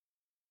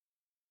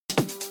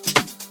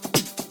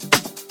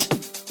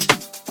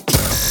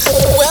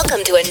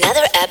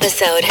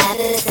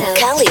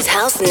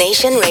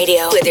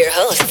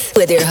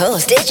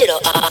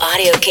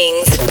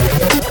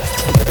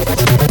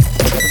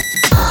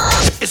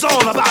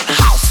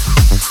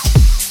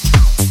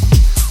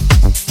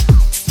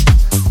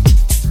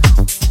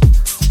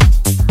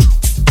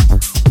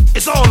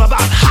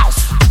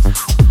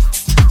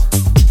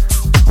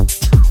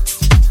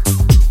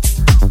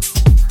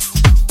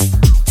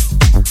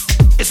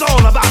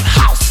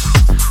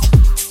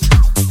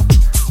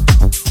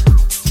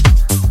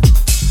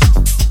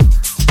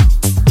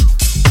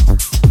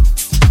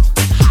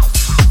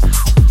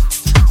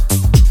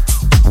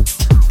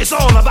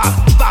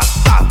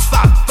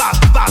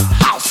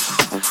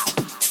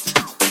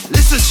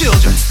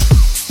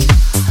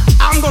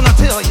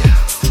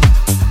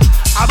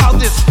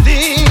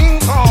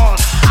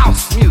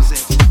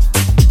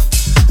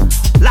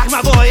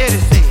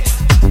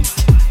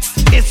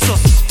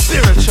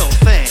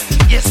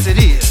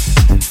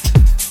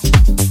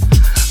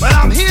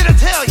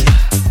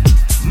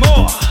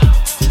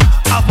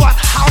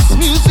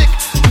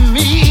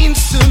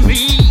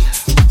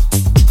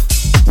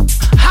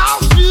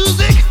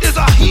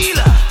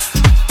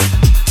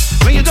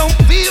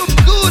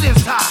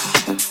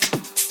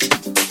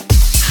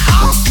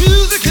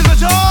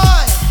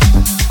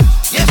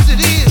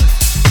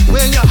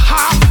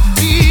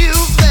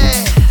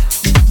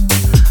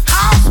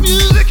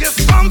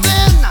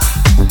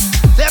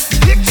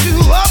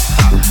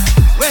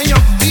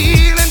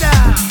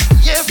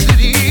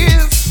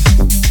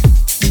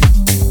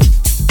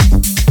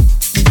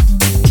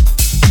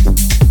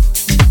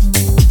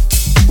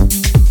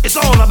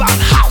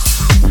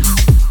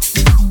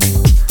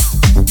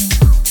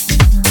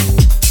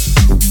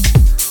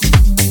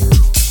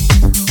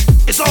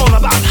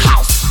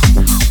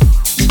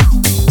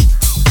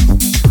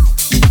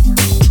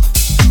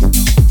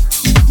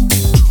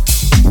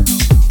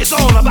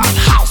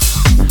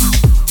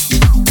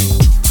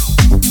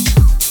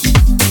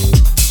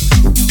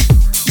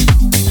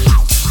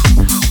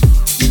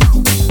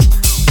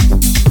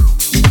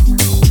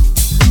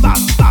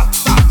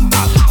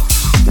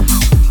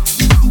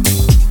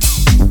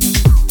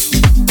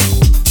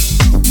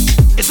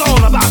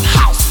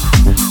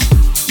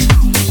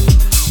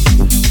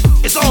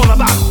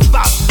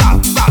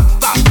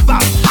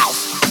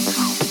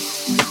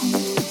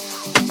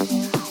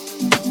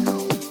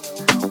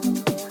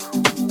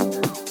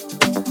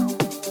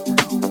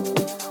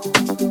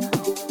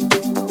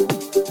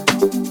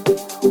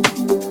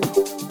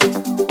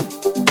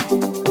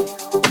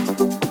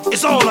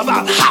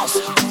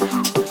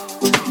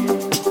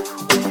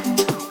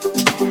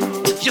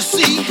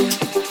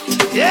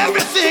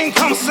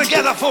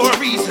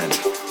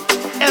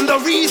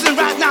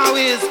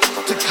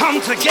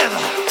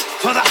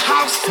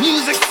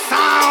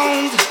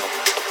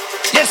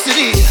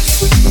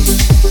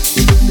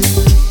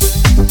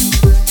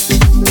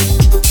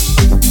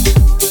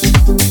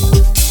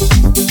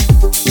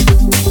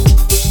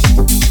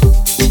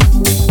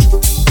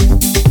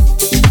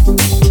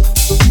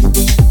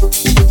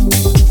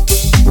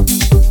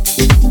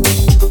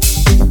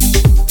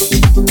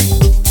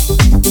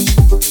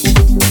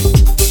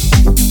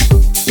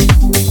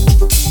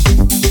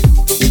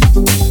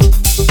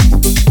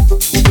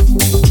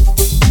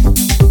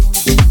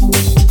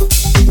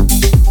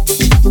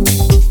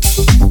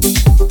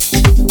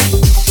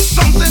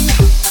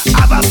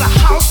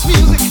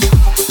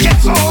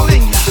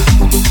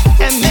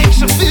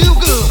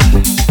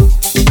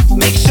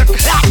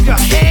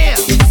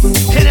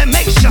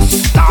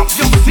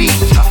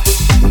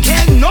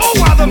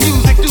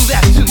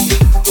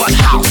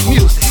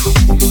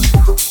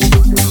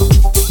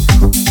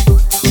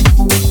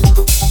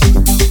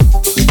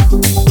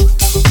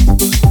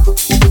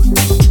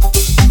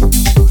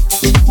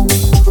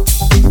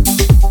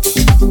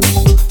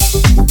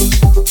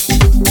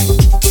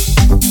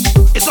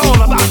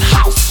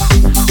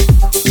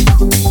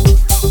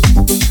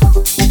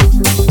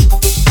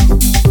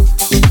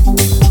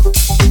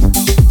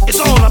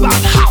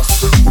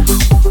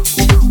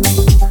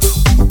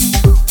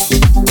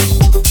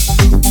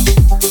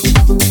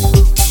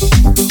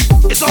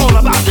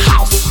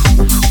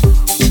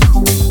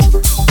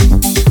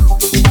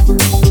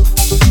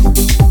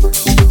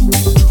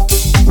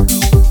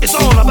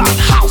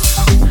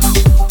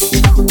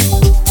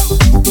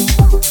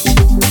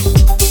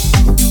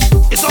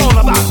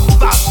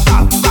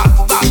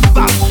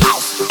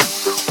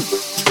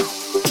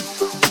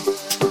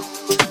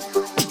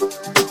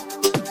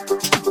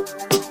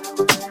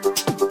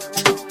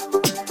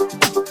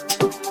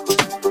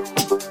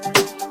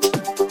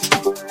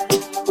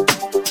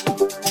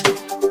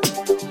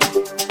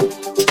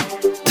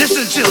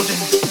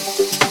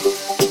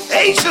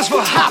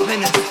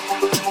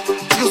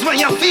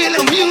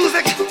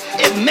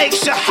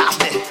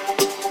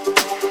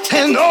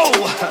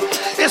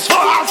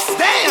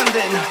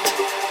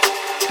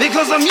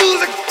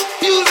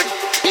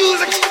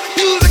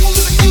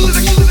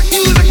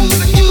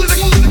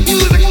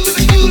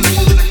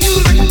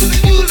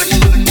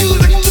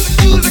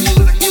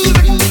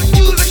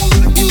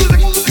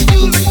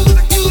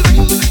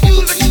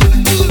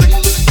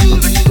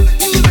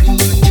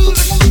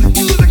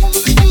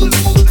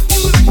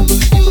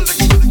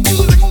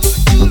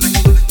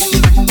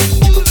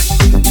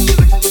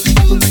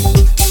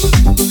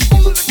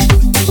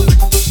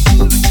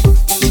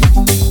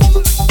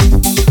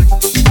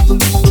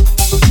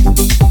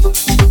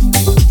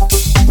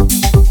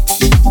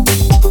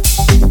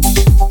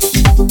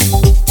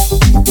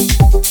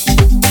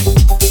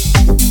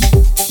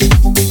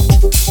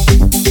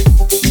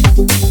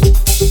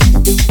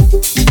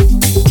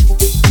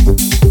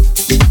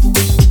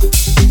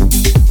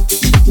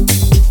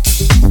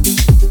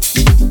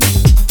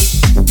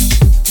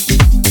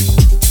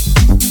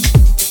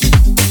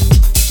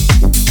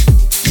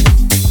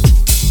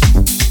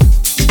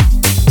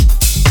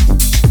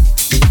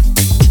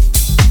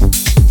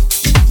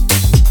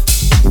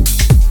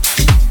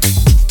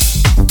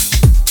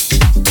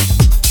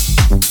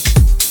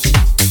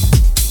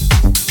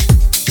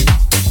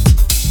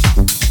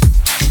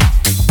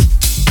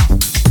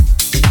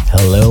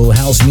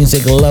house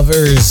music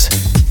lovers.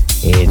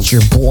 It's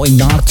your boy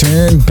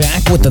Nocturne,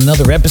 back with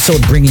another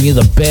episode bringing you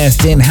the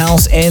best in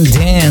house and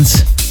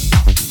dance.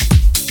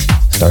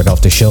 Start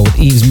off the show with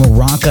Yves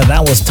Murasca.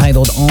 That was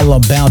titled All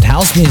About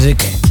House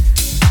Music.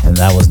 And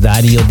that was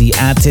Dario the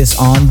Artist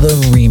on the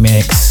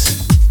remix.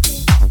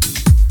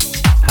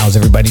 How's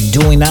everybody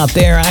doing out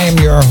there? I am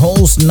your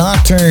host,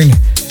 Nocturne.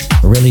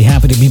 Really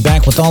happy to be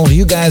back with all of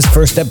you guys.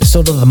 First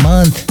episode of the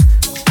month.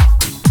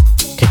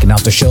 Kicking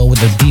off the show with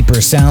the deeper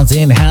sounds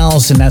in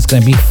house, and that's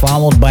going to be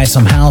followed by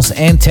some house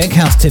and tech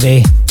house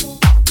today.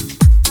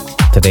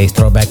 Today's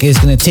throwback is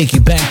going to take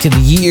you back to the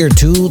year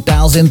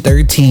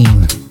 2013.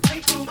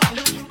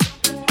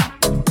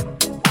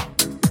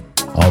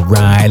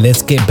 Alright,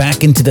 let's get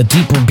back into the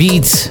deeper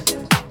beats.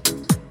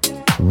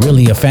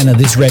 Really a fan of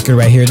this record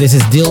right here. This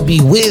is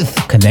Dilby with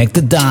Connect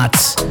the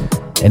Dots.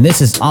 And this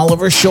is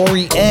Oliver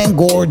Shorey and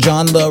Gorge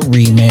on the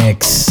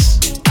remix.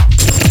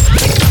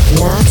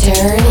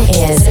 Nocturne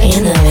is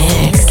in the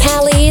mix.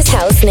 Cali's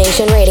House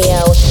Nation Radio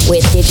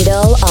with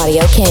Digital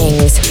Audio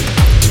Kings.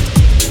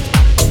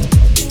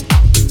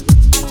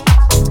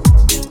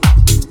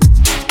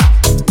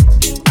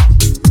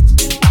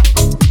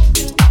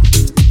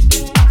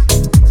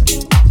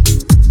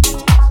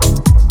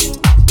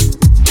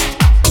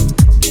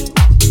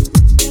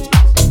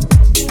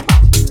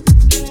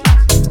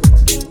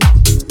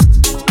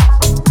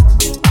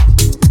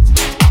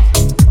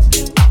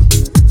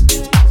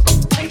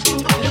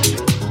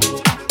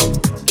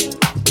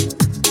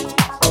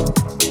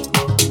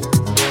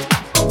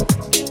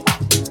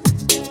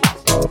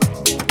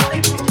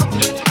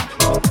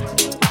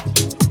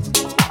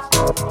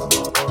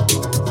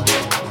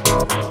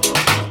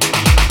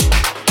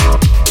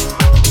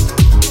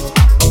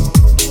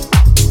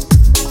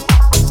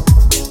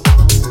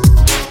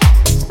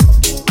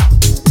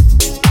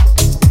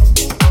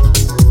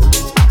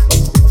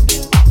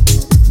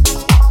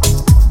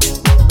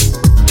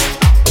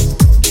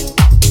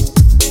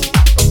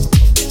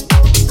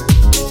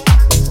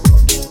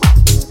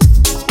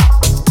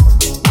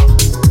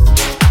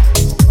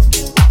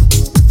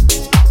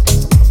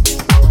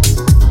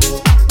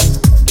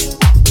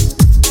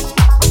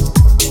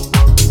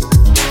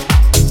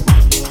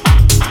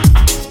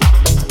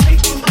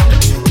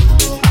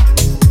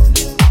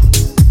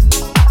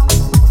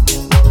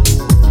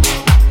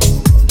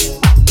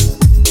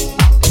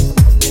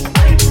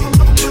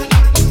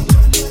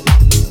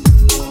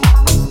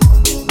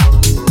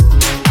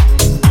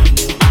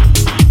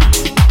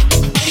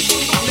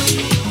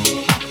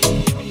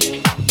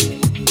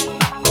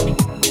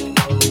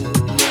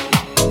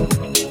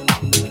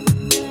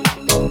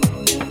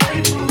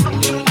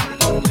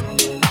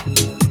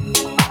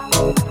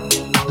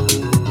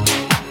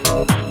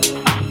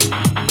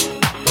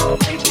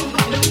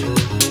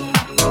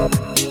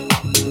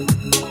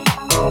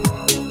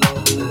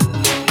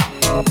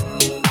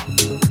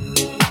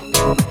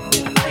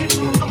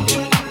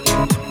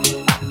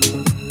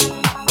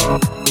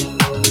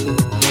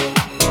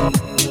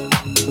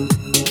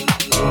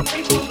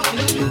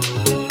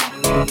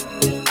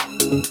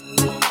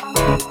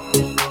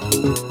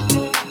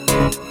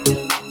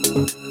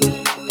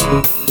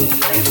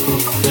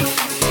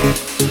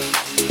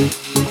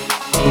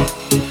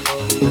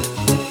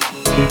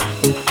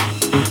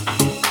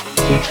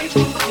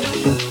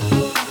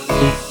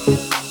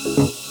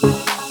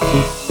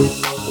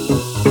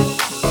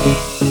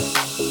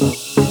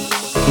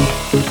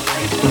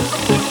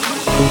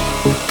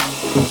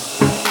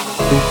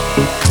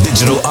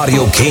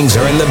 Audio Kings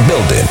are in the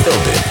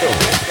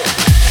building.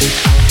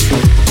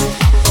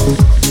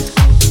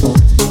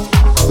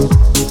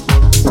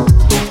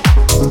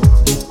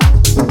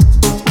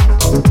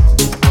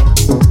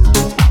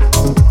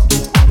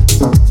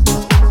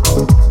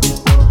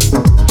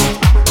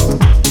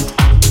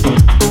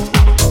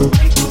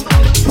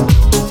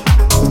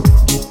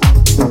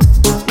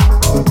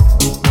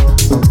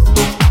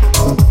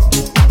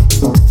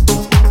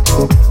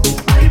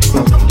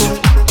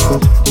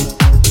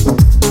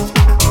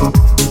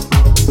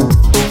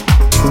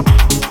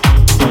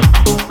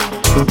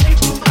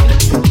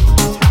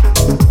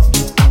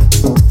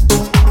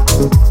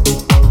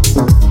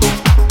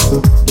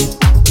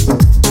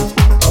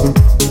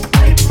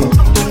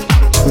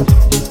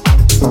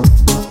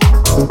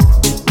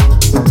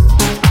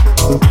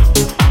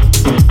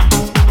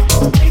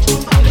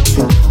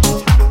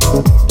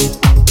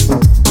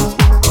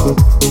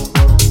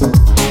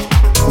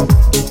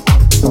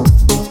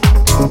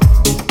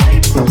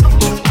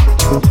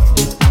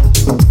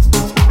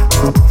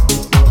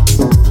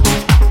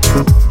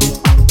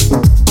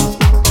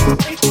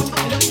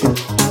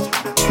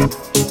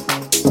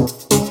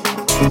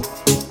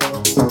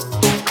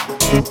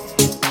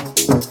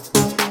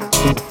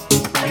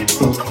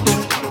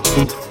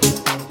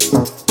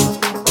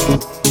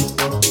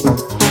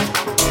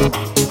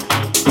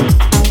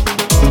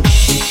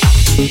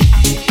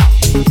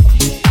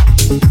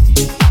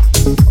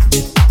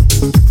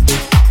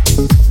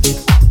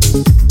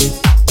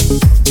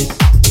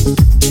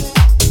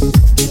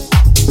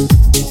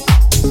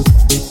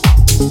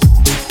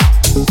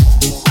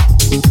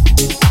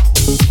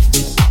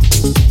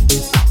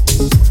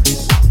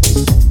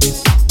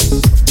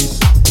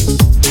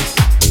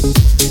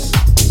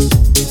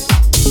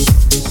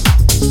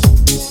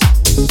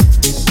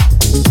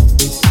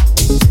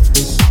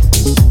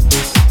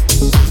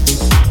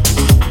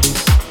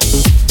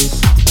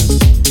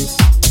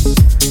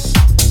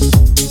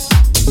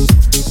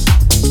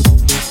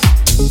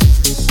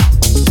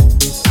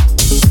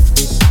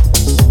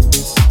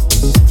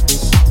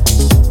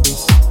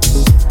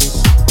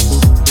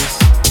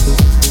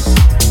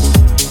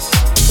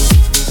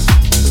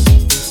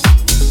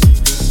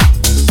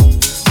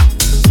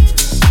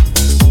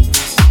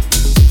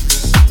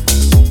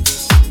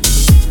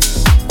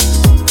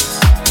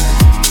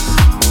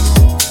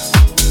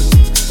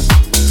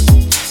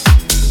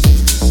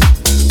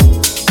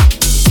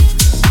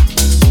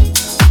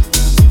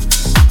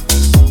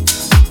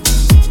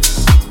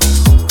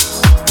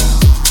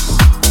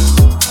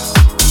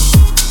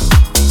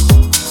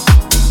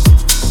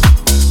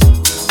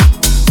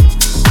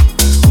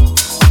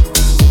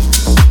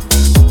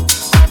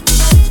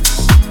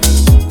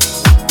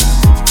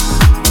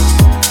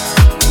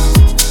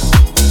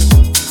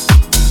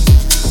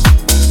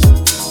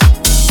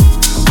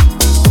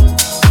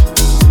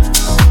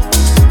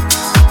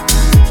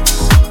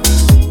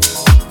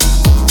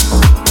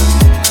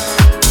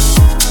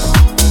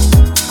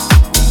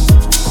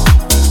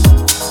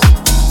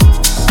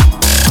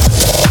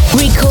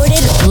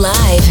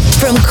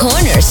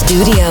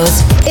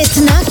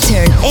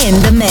 In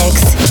the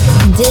mix.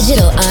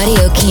 Digital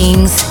Audio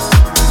Kings.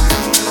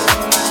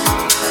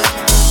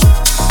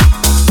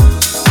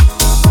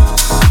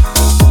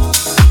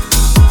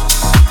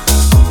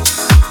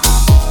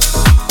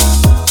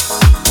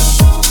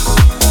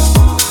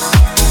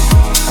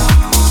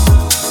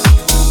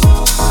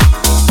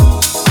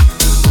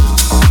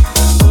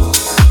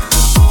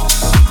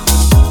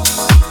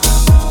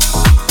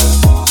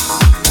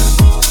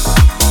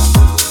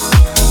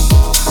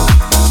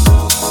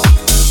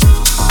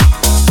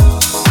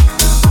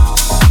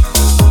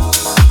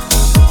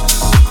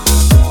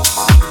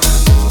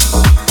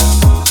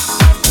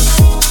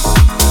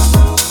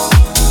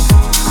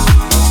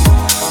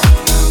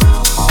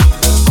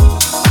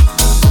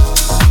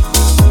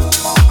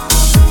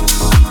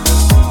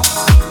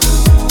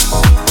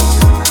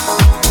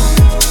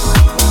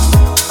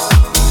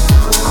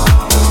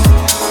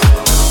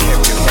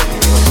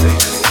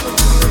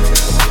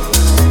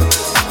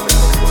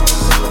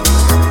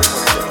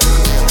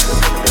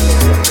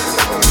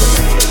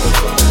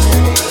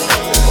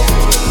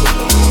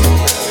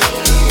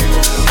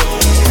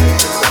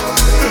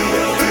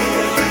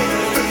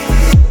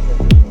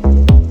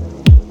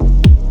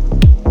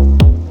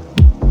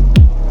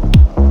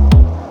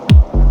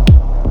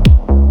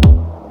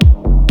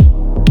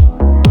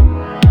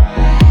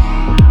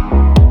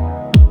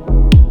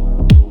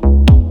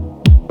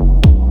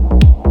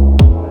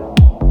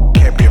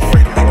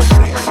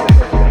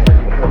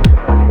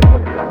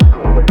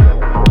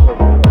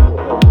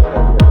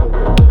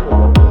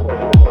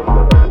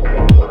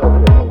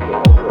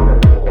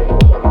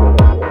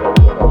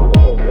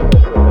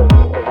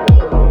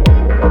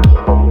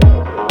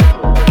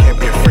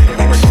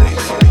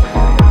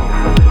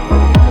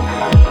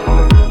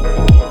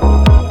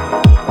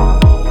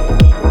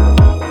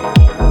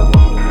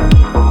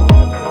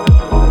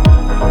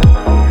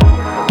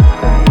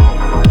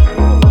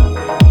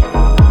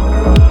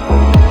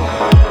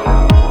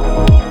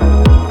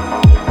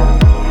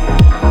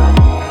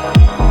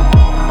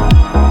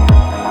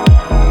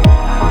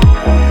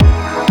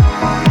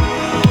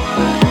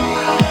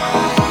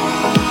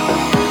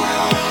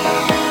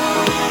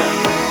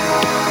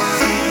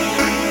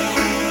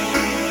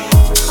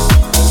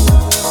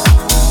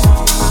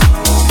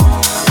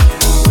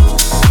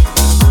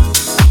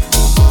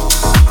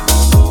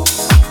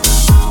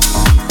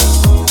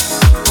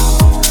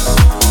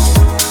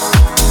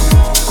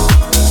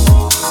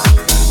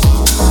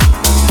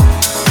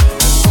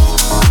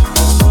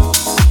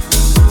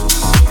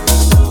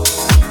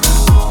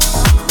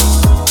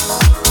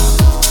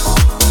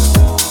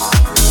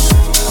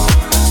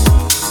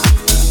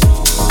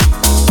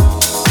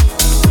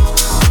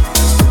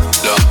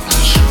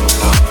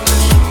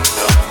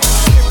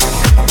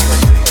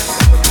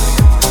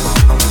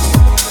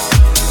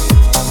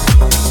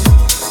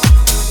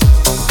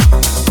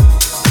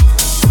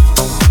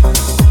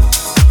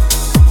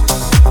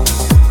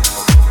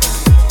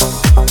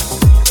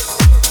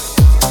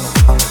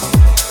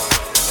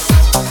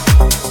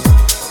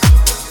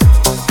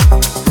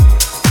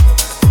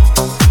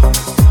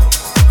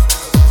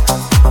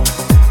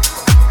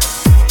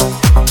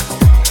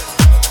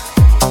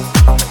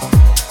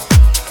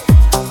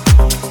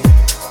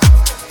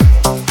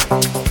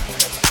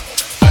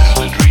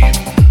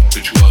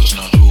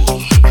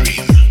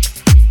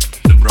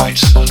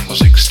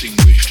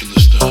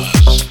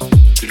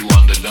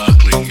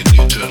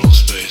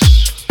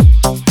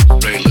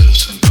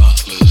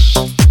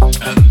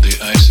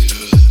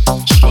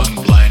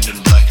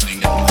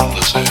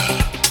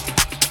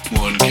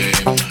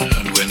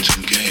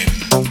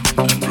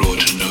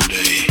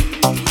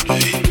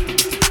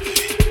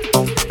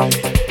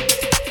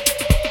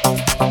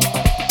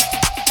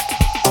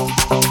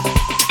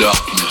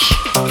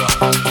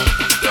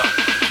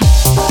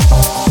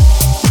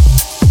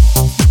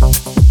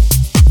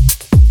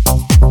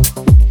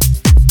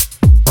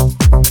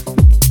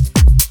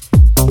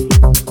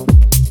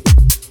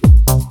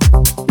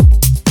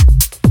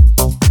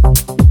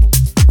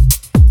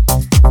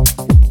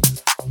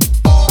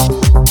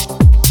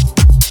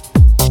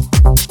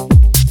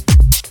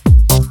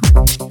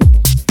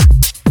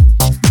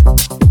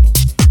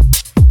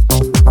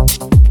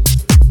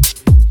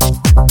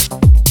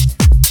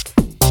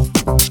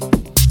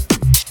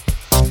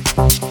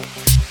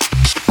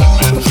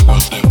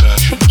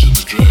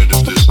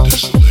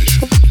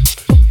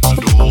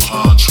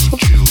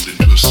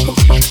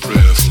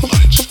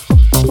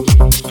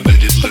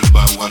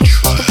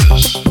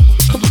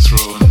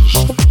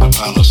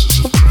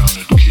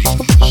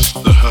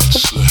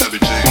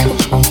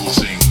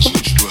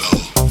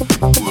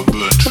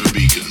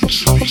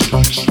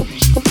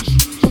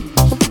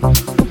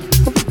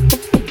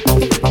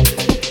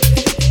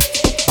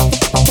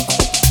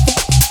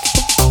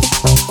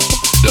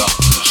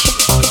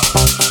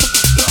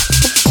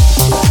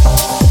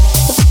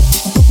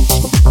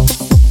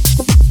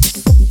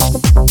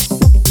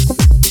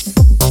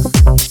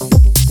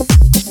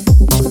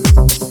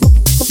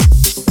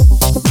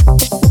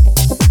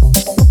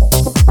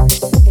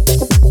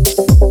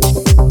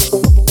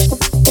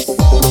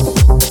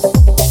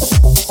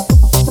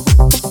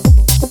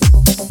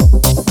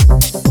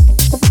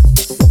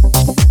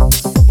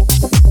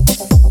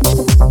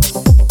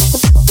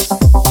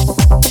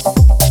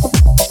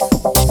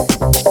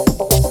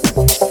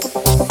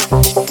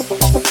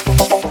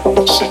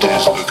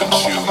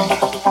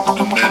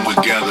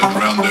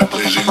 around their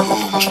blazing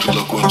homes to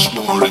look once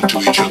more into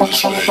each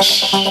other's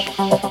face.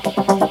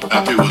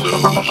 Happy were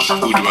those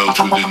who dwelt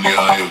within the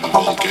eye of the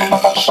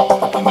volcanoes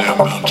and their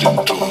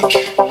mountain torch.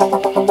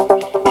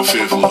 A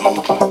fearful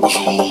hope was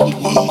all the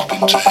world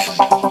contained.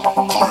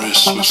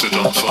 Forests were set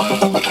on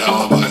fire, but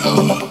hour by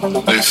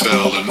hour they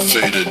fell and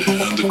faded,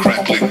 and the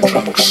crackling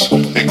trunks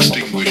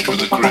extinguished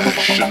with a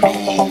crash, and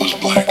all was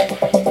black,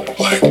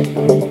 black,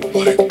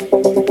 black,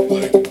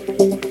 black.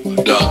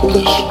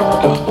 Darkness,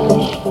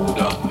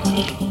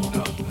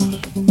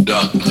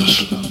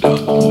 darkness,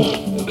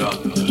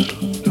 darkness,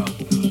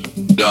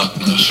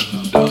 darkness,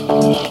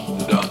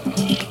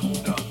 darkness,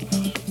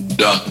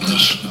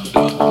 darkness,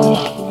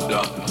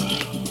 darkness.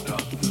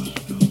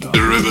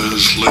 The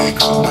rivers,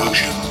 lakes, and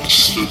oceans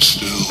stood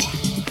still,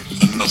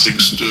 and nothing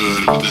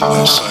stirred within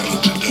their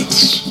silent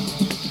depths.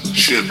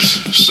 Ships,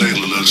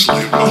 sailorless,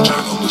 lay rotting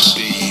on the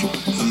sea,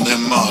 and their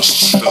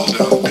masts fell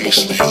down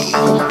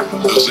piecemeal.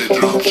 As they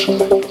dropped,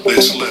 they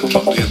slept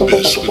on the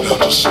abyss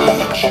without a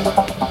surge.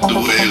 The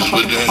waves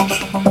were dead.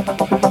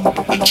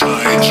 The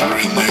tides were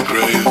in their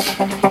grave.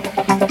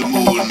 The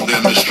moon,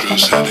 their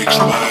mistress, had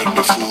expired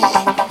before.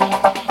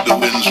 The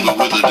winds were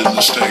withered in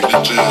the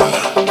stagnant air,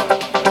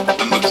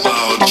 and the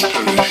clouds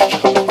perished.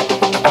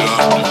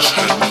 Darkness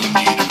had no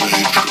need of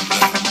aid from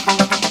them.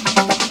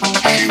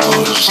 She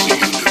was the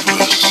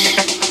universe.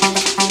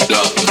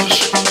 Darkness,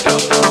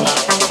 darkness,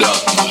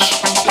 darkness,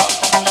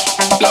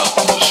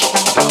 darkness,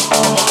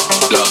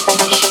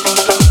 darkness.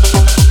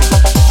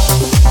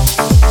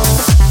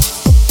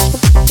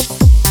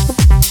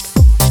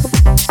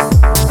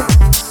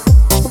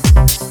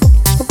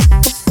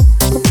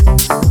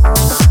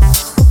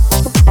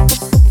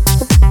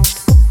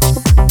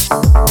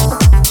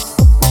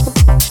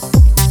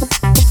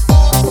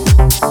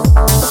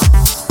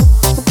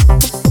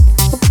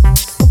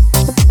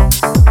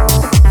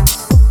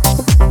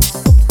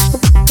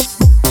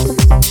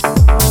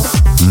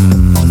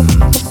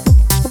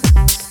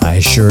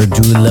 Sure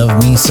do love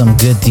me some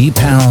good deep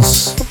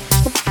house.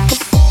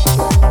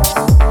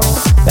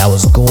 That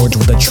was Gorge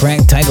with a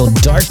track titled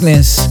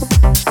Darkness,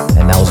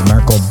 and that was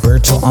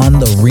Berto on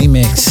the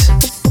remix.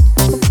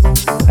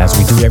 As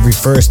we do every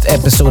first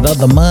episode of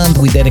the month,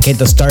 we dedicate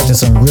the start to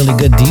some really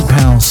good deep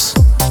house.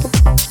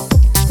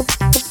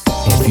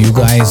 If you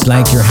guys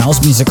like your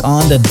house music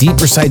on the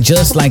deeper side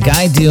just like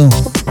I do,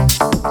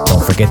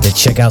 don't forget to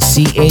check out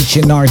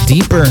CHNR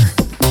Deeper.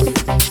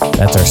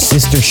 That's our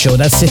sister show.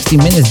 That's 60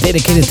 minutes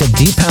dedicated to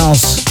deep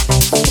house.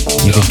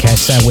 You can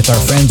catch that with our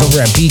friends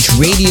over at Beach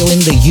Radio in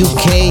the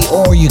UK,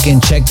 or you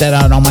can check that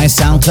out on my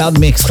SoundCloud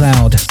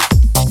Mixcloud.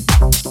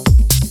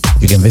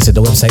 You can visit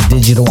the website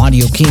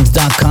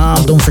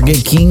digitalaudioKings.com. Don't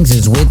forget Kings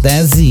is with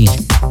that Z.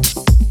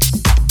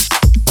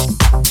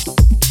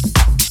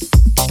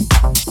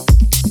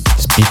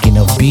 Speaking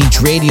of Beach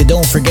Radio,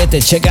 don't forget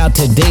to check out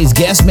today's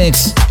guest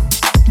mix.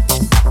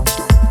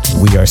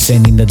 We are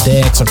sending the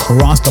decks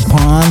across the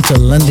pond to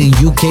London,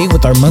 UK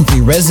with our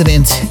monthly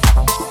resident.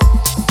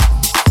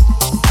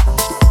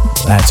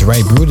 That's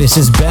right, Brutus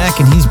is back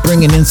and he's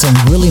bringing in some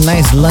really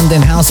nice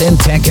London house and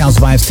tech house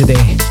vibes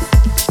today.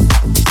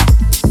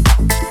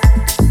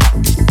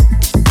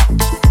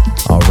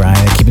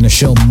 Alright, keeping the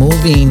show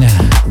moving.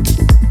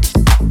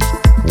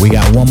 We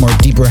got one more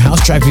deeper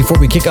house track before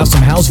we kick off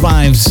some house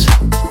vibes.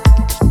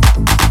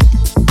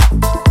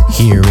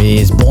 Here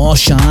is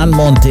Boshan,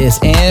 Montes,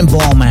 and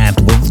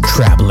Balmont with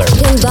Traveler.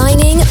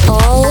 Combining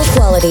all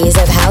qualities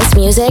of house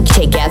music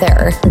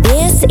together.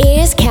 This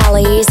is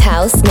Cali's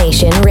House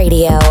Nation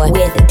Radio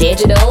with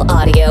Digital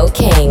Audio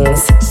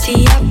Kings.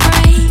 See, I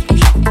pray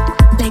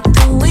like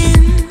the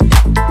wind.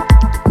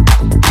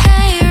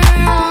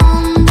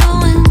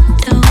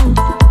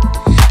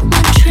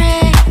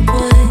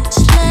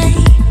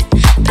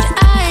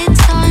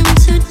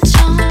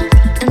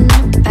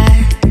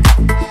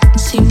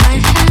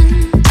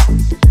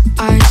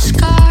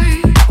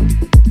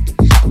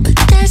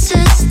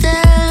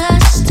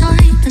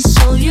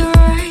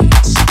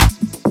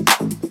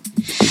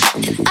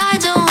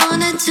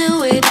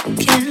 Do it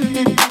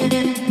again.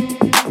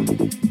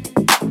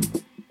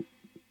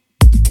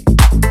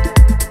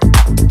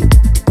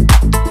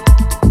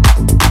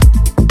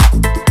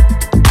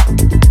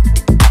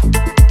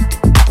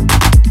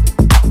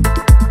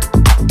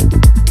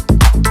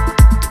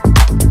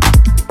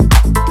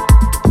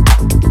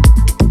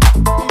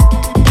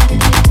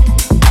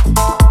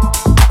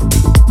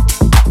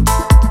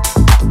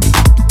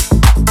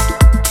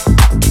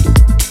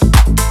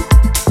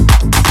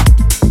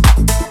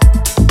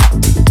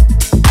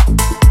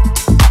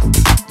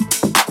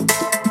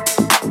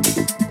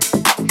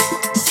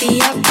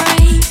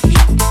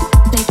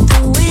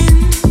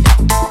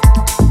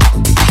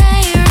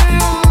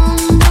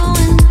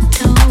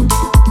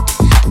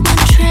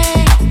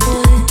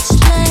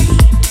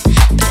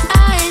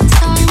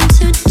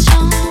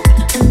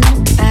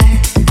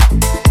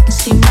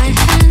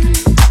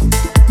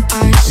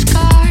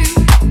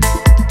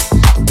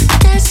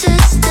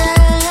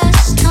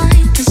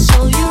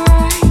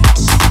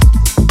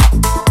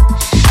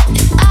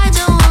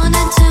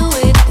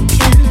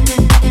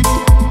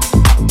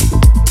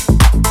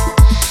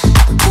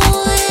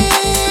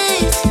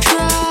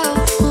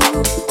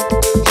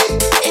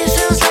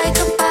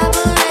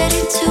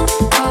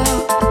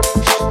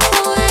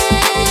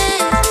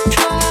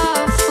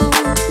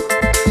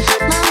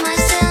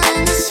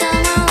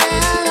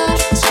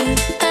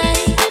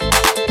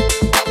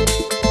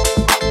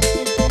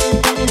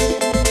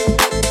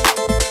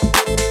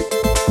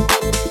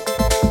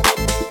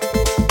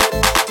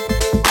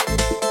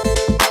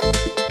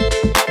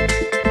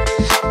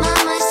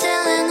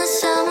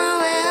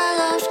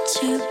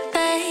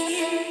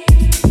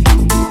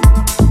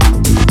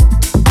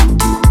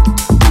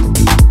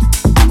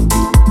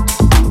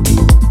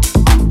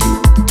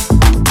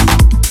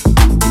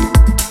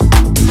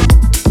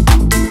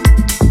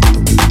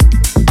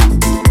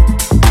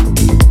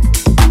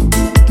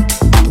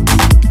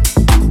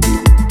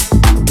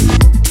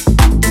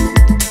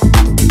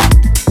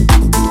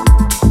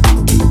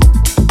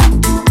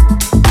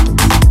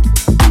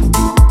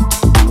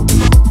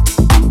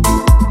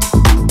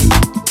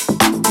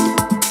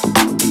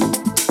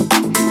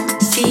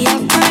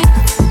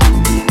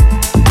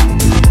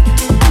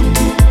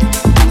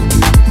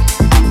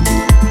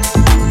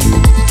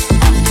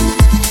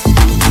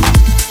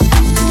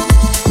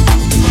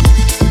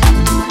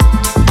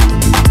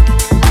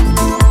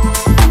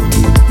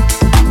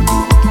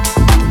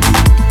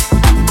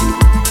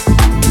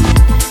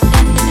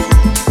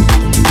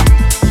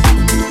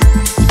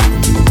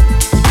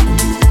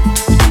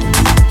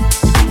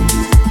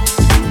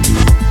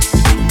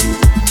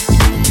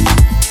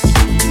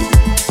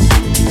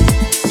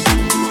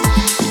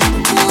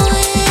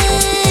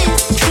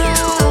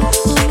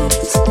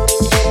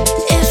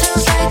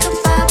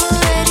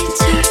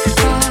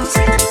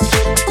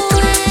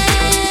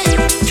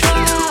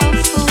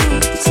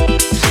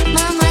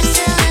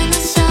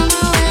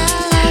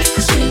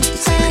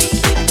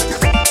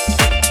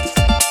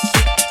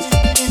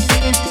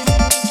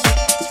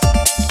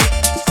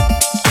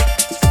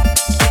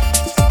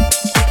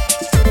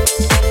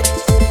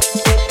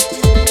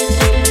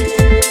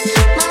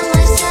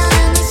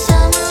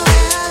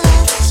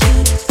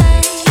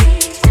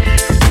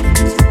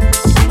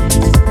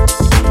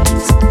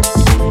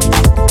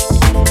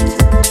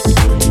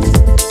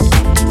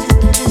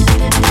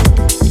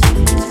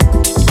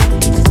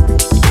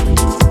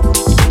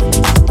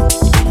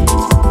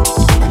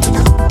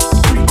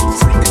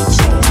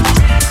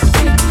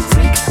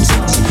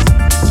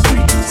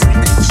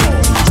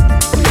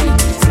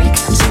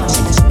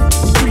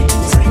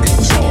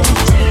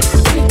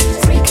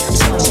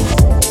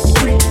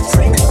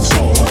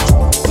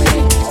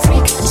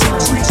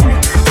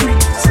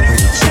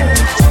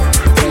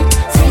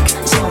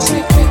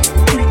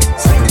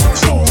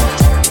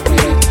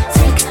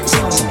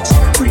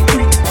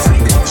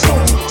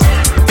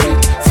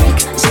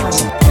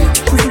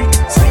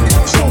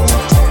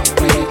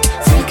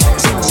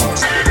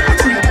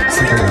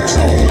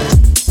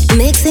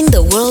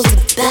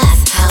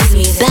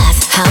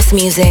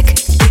 Music.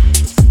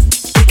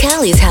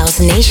 Cali's House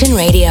Nation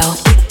Radio.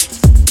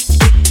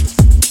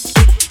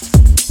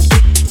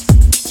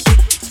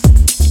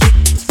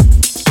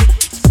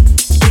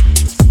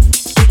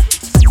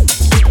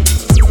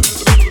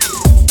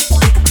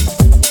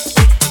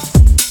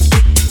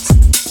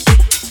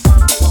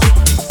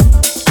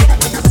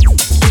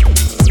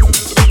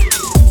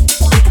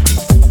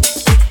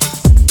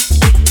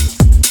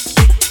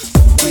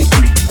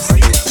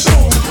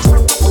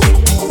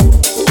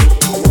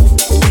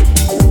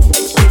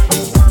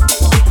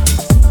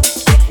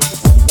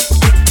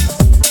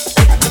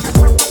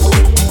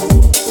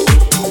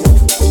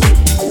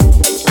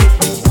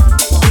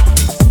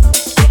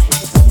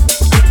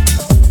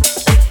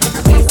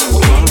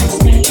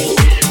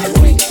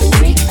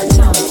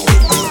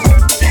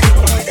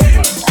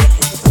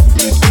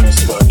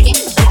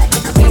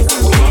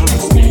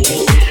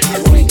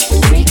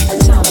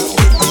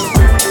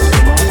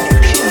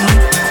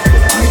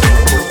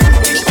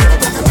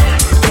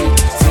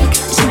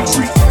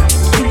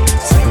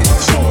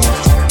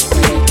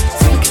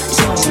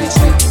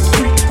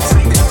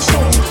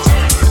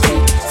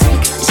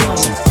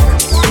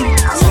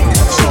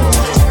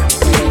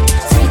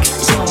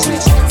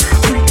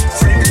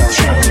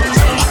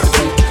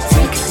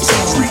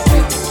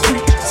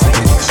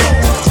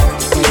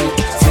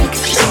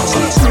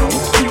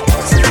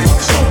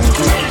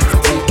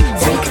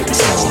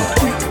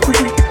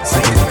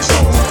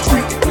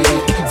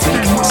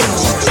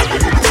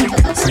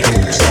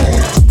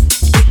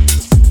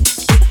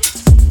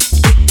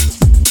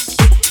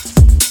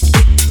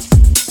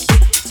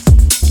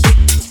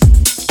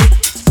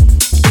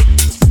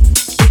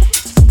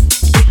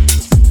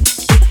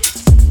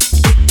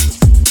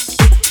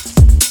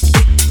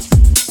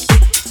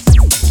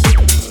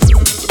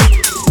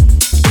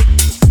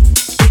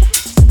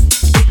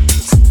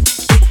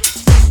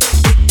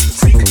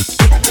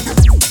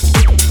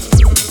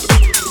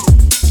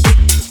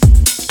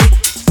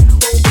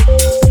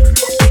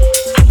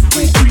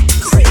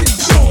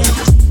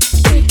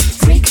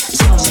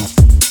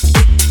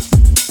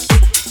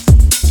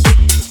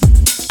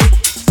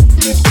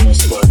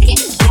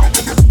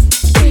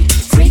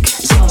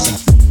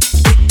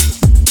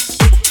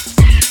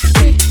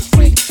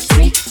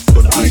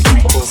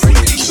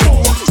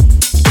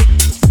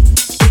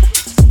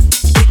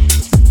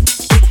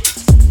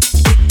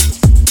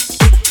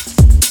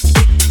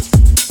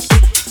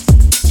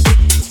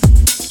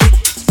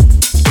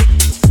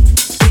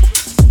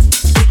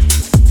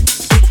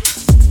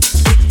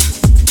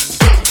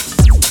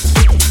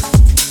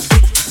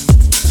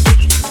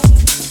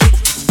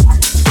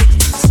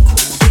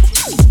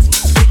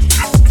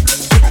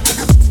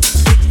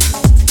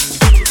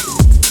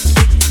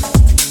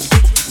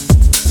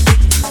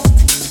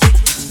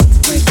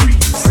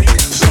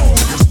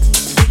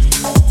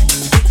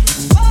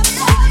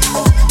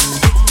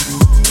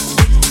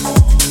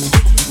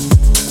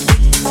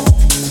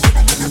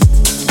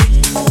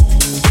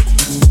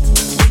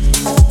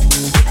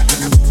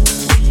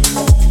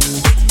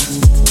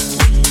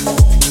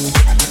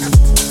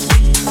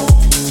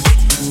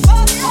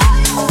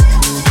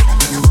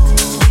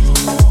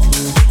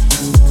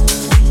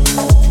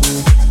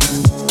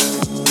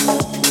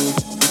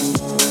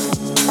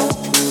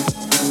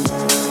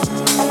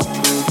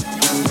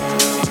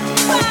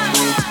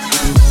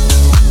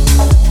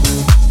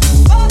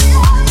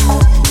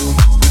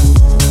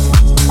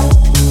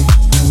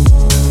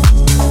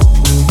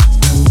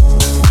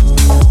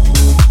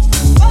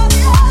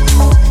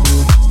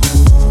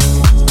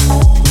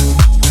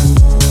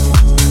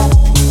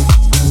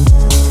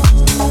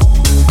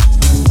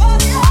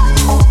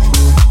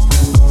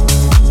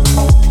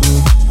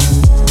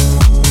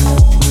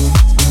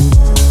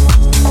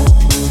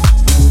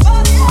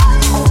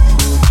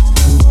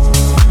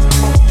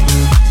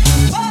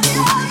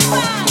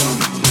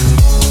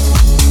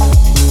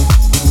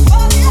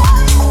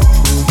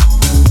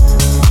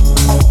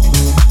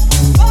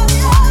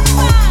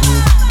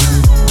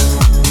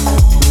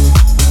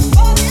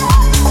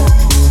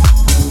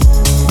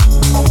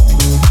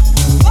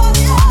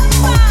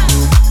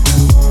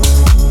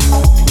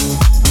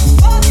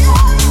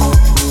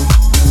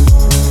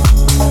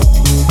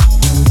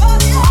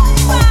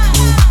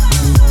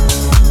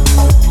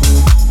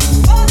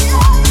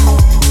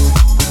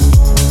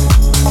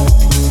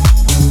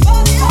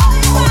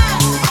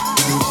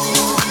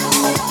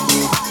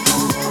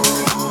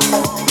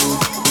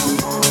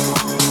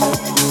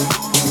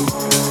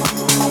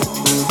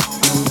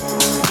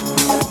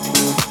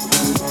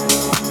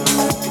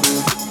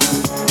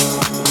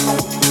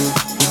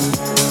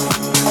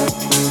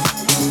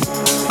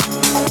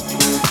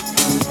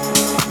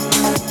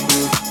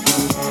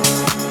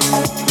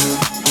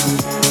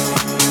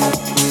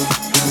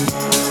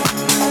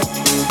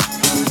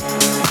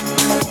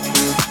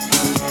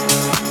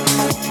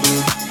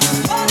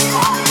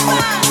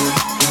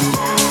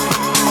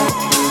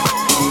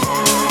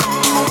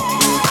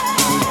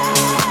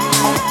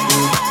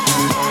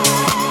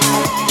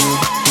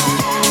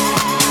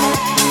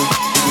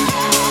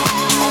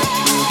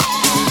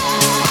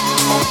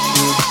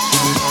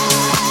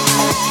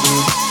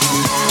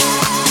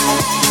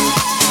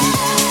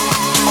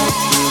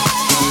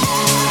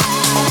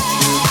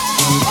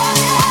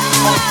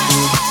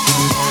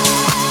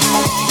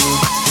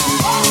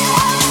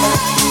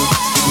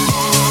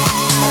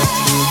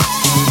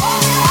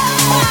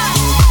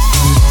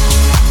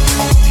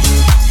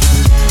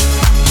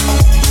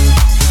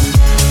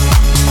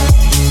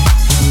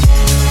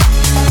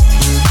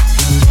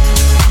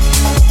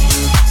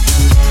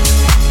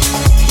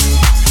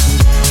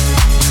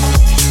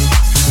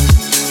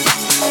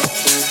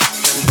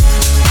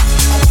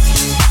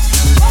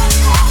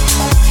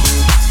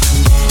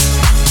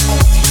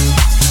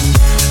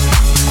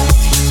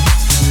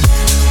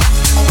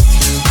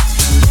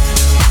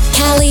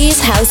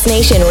 Cali's House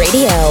Nation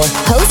Radio,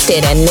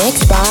 hosted and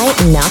mixed by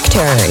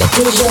Nocturne.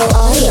 Digital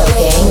Audio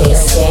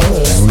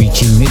Kings.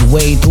 Reaching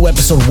midway through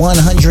episode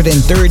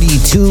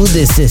 132,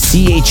 this is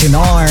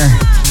CHNR.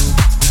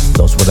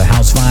 Those were the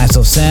house vibes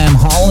of S.A.M,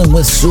 Holland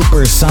with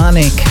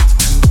Supersonic.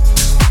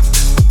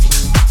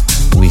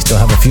 We still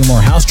have a few more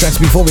house tracks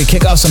before we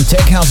kick off some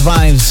tech house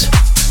vibes.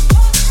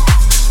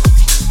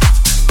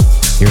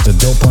 Here's a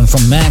dope one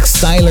from Max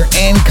Styler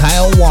and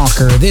Kyle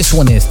Walker. This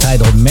one is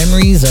titled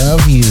Memories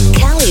of You.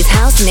 Cali's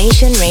House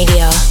Nation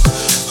Radio.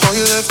 All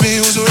you left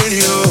me was a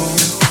radio,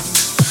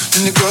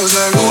 and it goes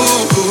like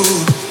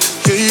ooh,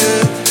 yeah,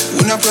 yeah.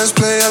 When I press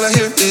play, all I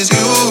hear is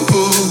you.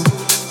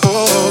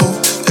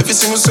 Oh, every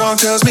single song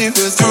tells me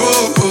we're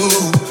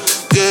through,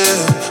 yeah.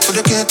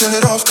 But I can't turn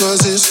it off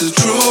 'cause it's the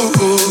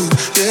truth,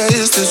 yeah,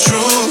 it's the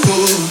truth.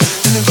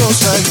 And it goes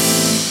like.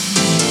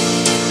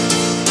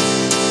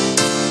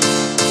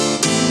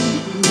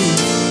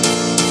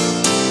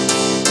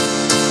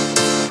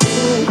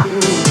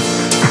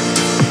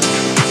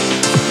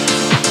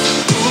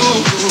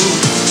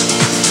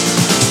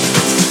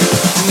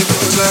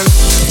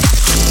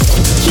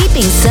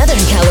 Keeping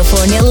Southern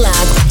California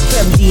locked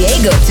from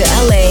Diego to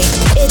LA,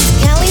 it's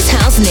Cali's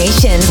House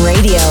Nation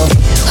Radio,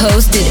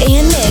 hosted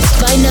and mixed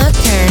by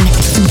Nocturne,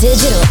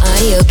 Digital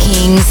Audio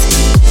Kings.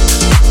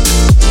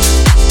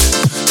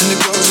 And it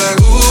goes like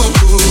ooh,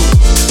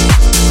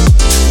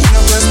 when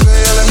I press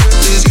play, all I hear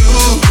is you.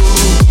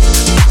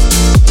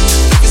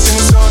 Every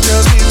single song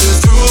tells me we're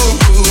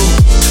through,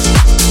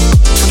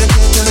 but I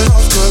can't turn it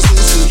off 'cause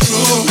it's the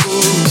truth,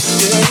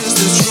 yeah, it's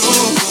the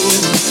truth.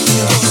 And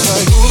it goes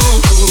like ooh.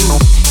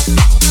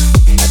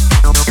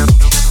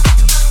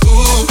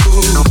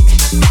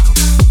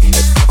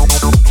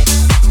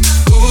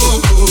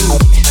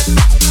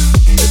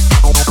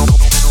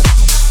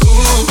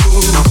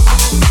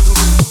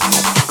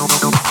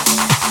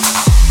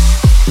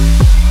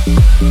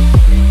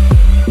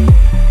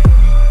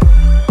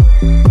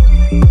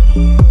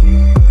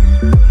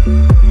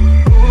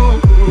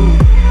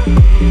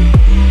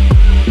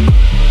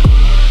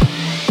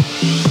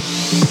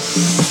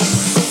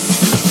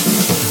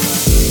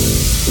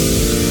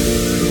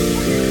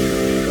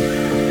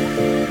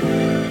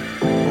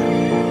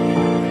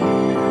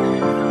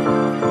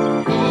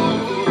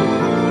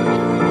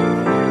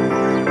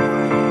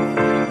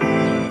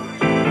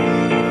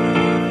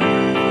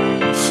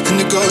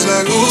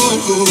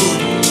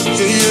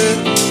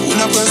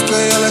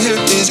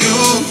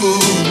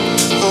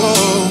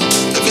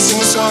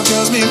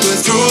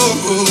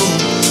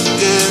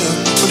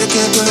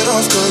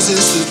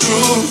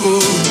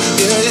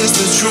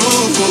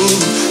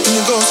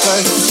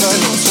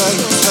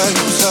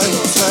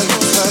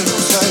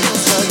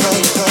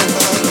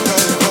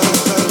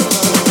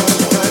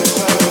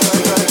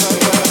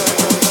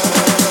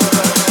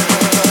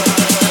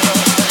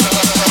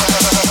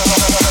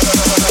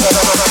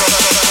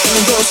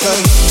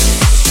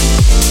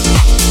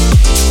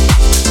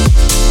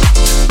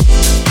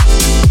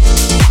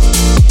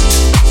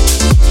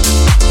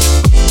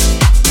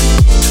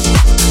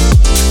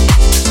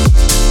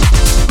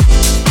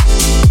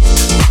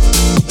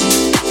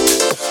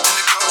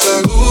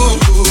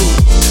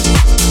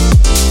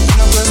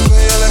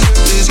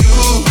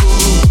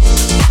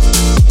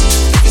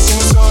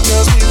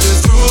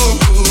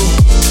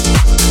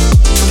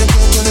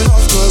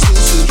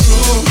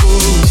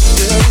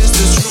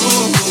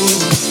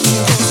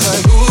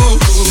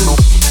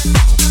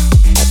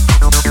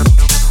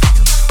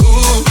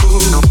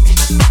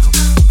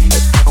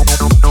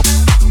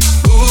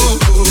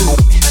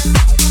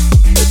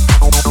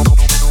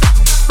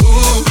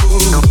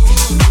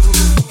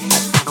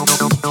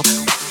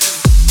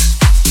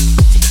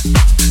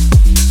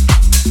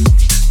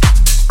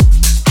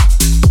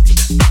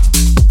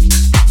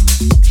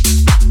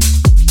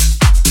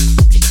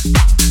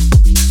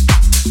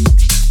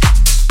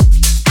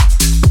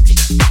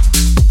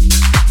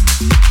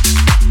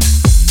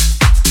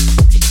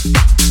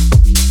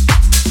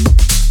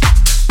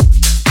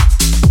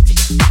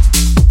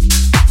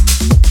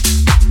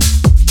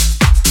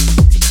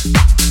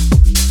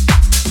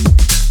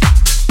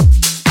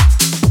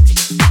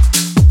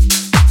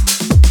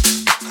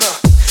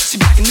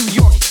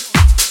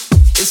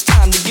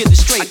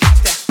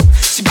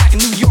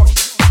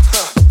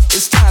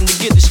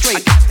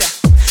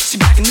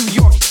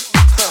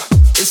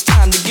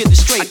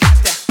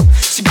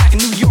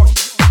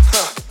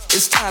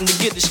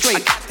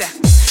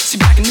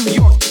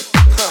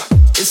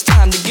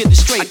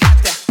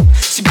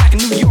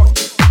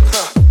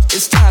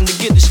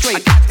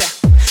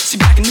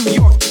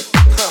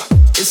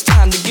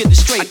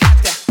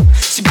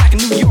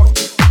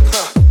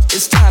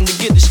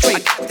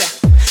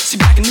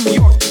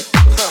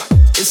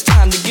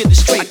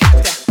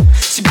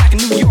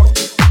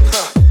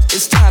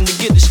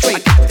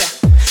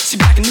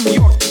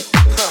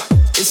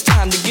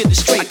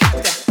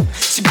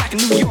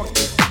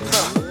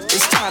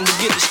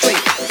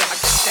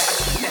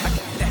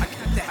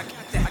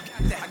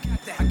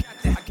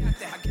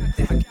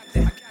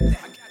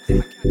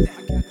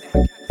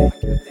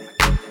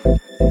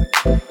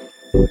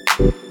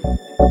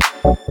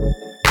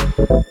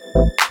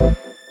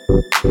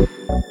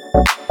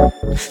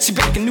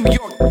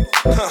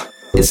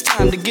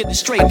 it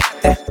straight.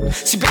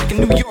 See, back in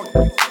New York,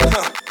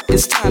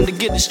 it's time to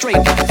get it straight.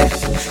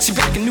 See,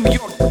 back in New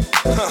York,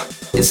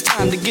 it's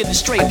time to get it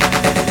straight.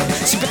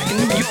 See, back in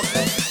New York,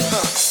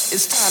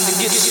 it's time to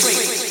get it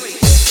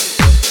straight.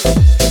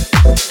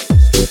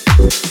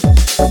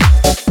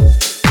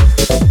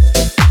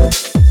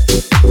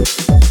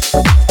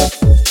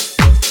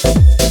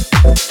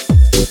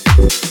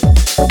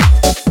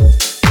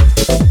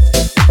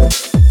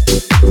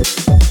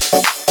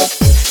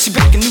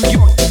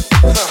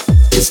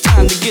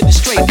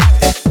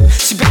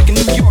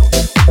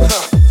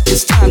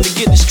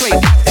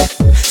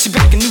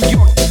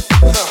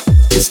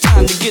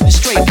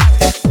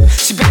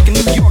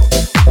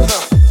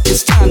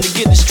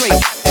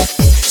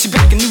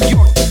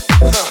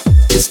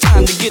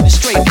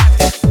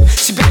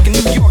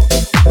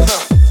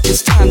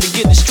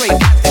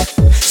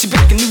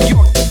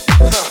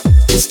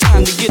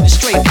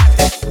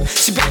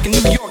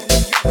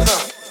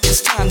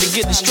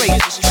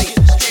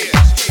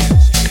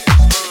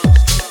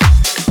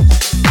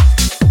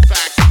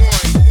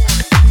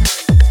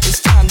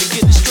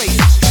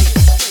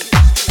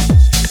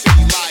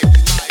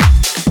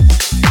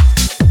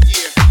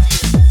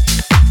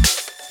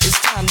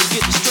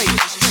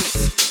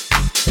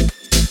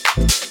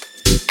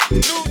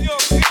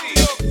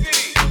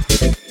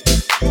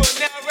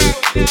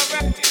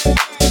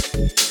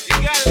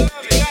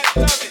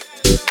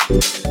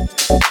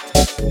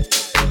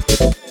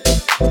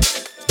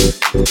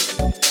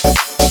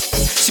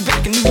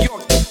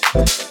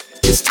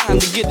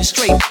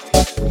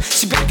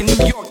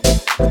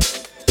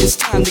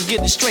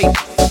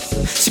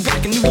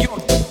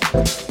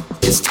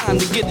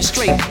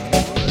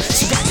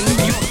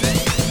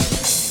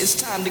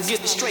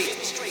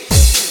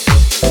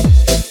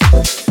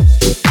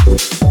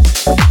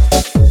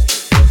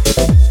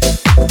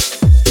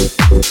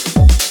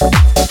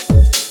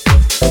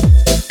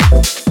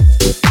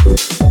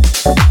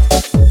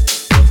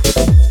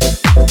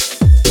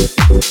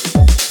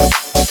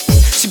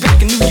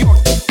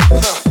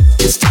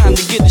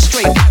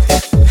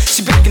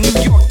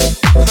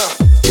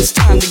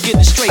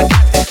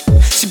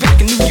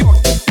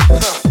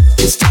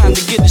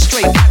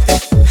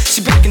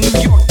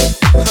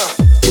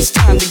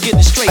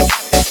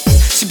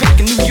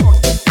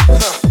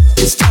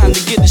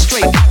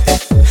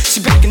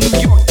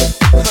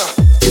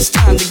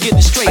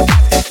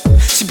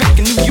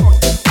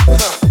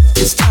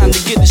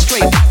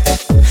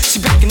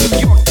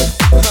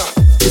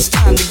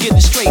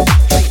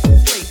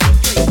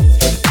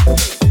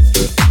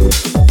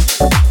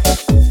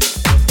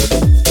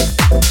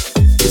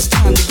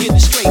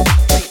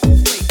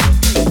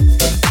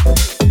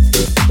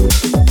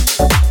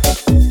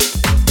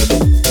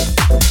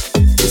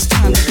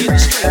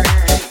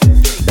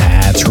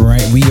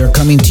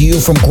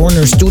 From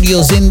Corner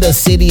Studios in the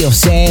city of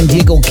San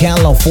Diego,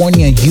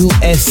 California,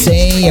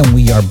 USA, and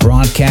we are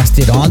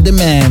broadcasted on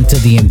demand to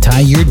the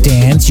entire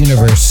dance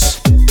universe.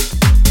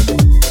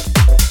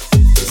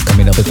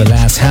 Coming up with the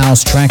last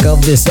house track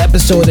of this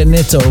episode, and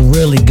it's a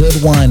really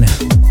good one.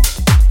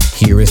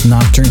 Here is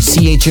Nocturne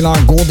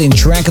CHNR Golden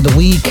Track of the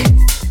Week.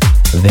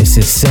 This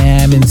is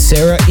S.A.M and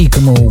Sarah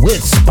Ikumu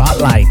with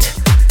Spotlight,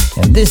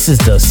 and this is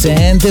the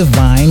San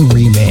Divine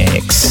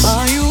remix.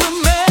 Are you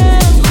a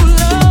man who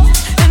loves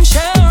and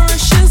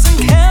cherishes and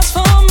cares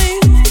for me?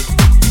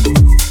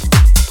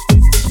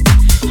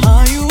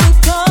 Are you a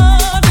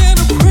god in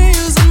a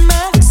prison,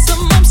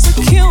 maximum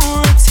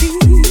security?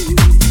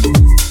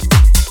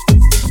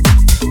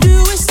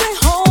 Do we stay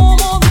home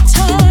all the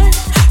time,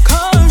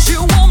 'cause you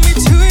want me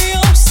to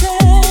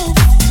yourself?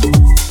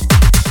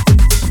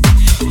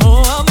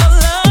 Oh, I'm a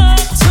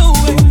lot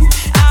away.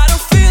 I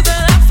don't feel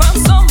that I found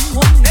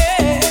someone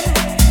else.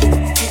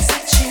 Is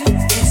it you?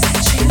 Is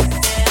it you?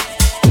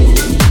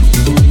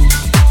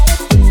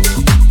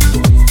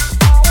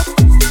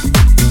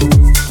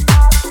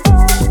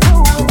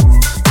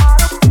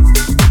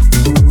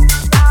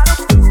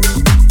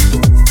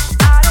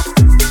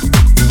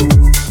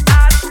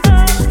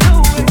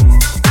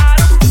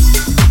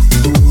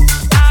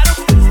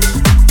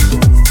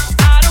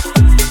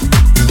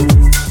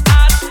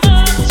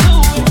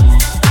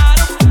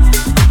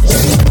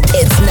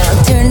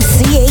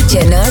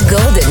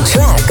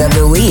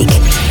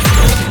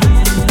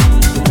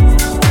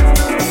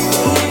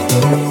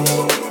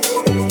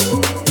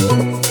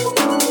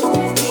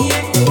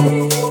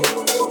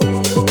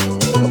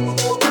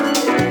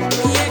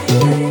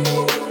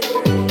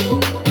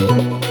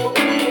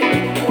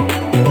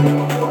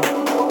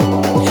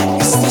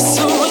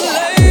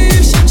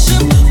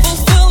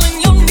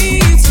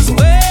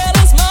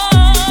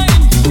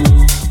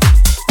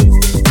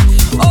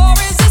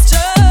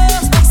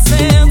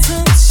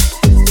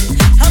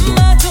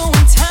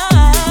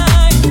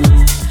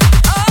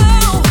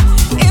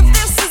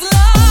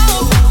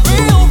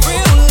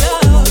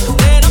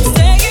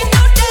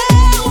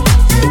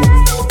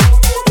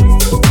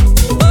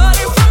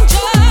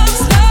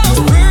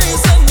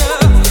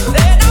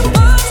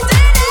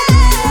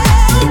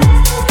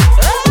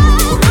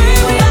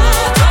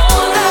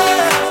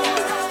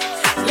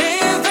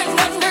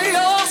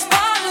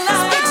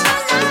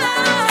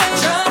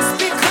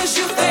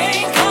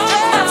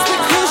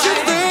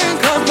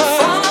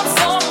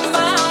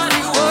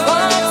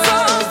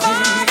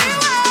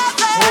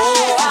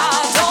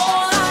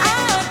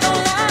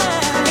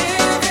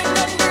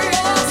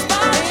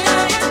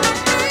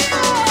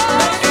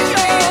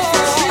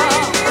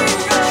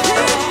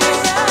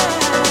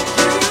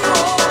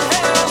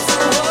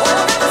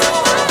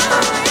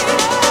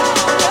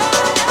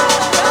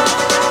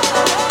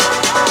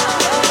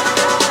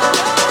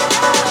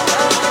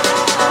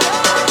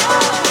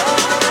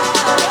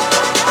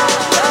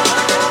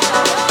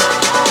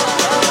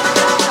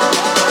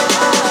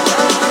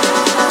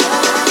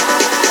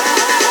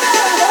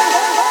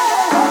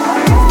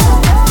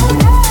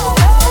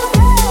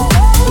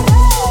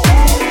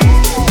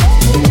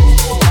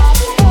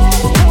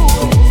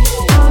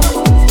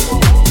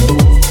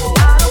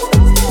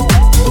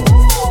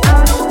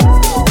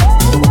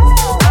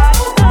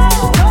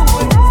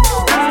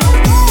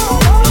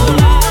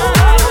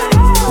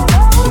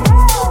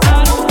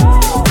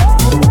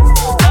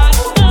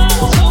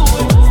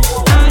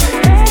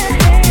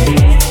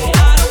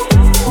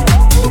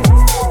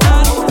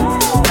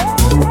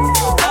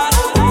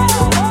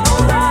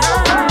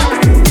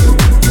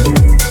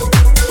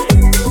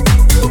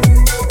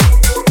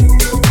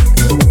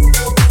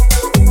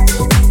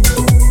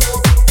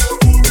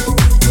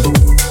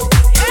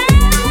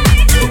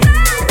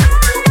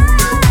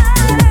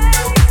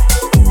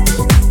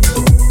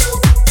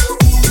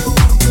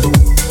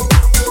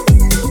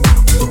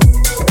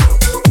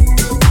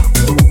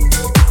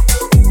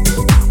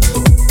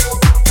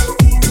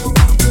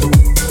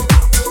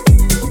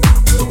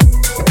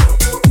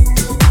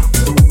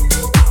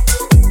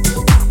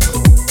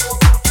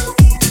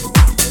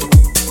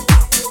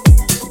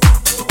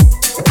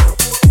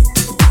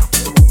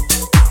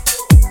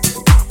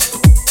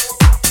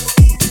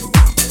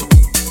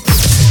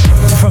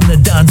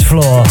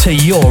 floor to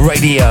your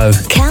radio.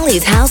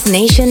 Cali's House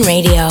Nation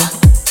Radio.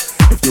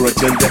 If your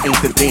agenda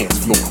ain't the dance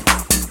floor,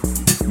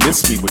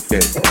 miss me with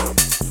that.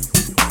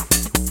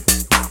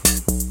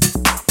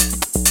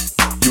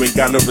 You ain't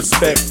got no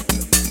respect,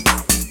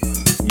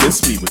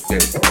 miss me with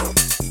that.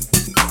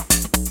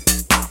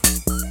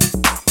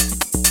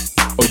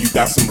 Oh, you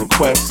got some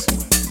requests?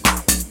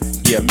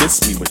 Yeah, miss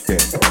me with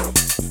that.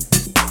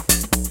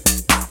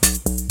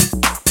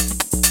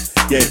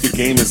 Yeah, if your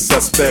game is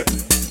suspect,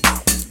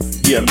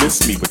 yeah,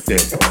 miss me with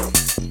that.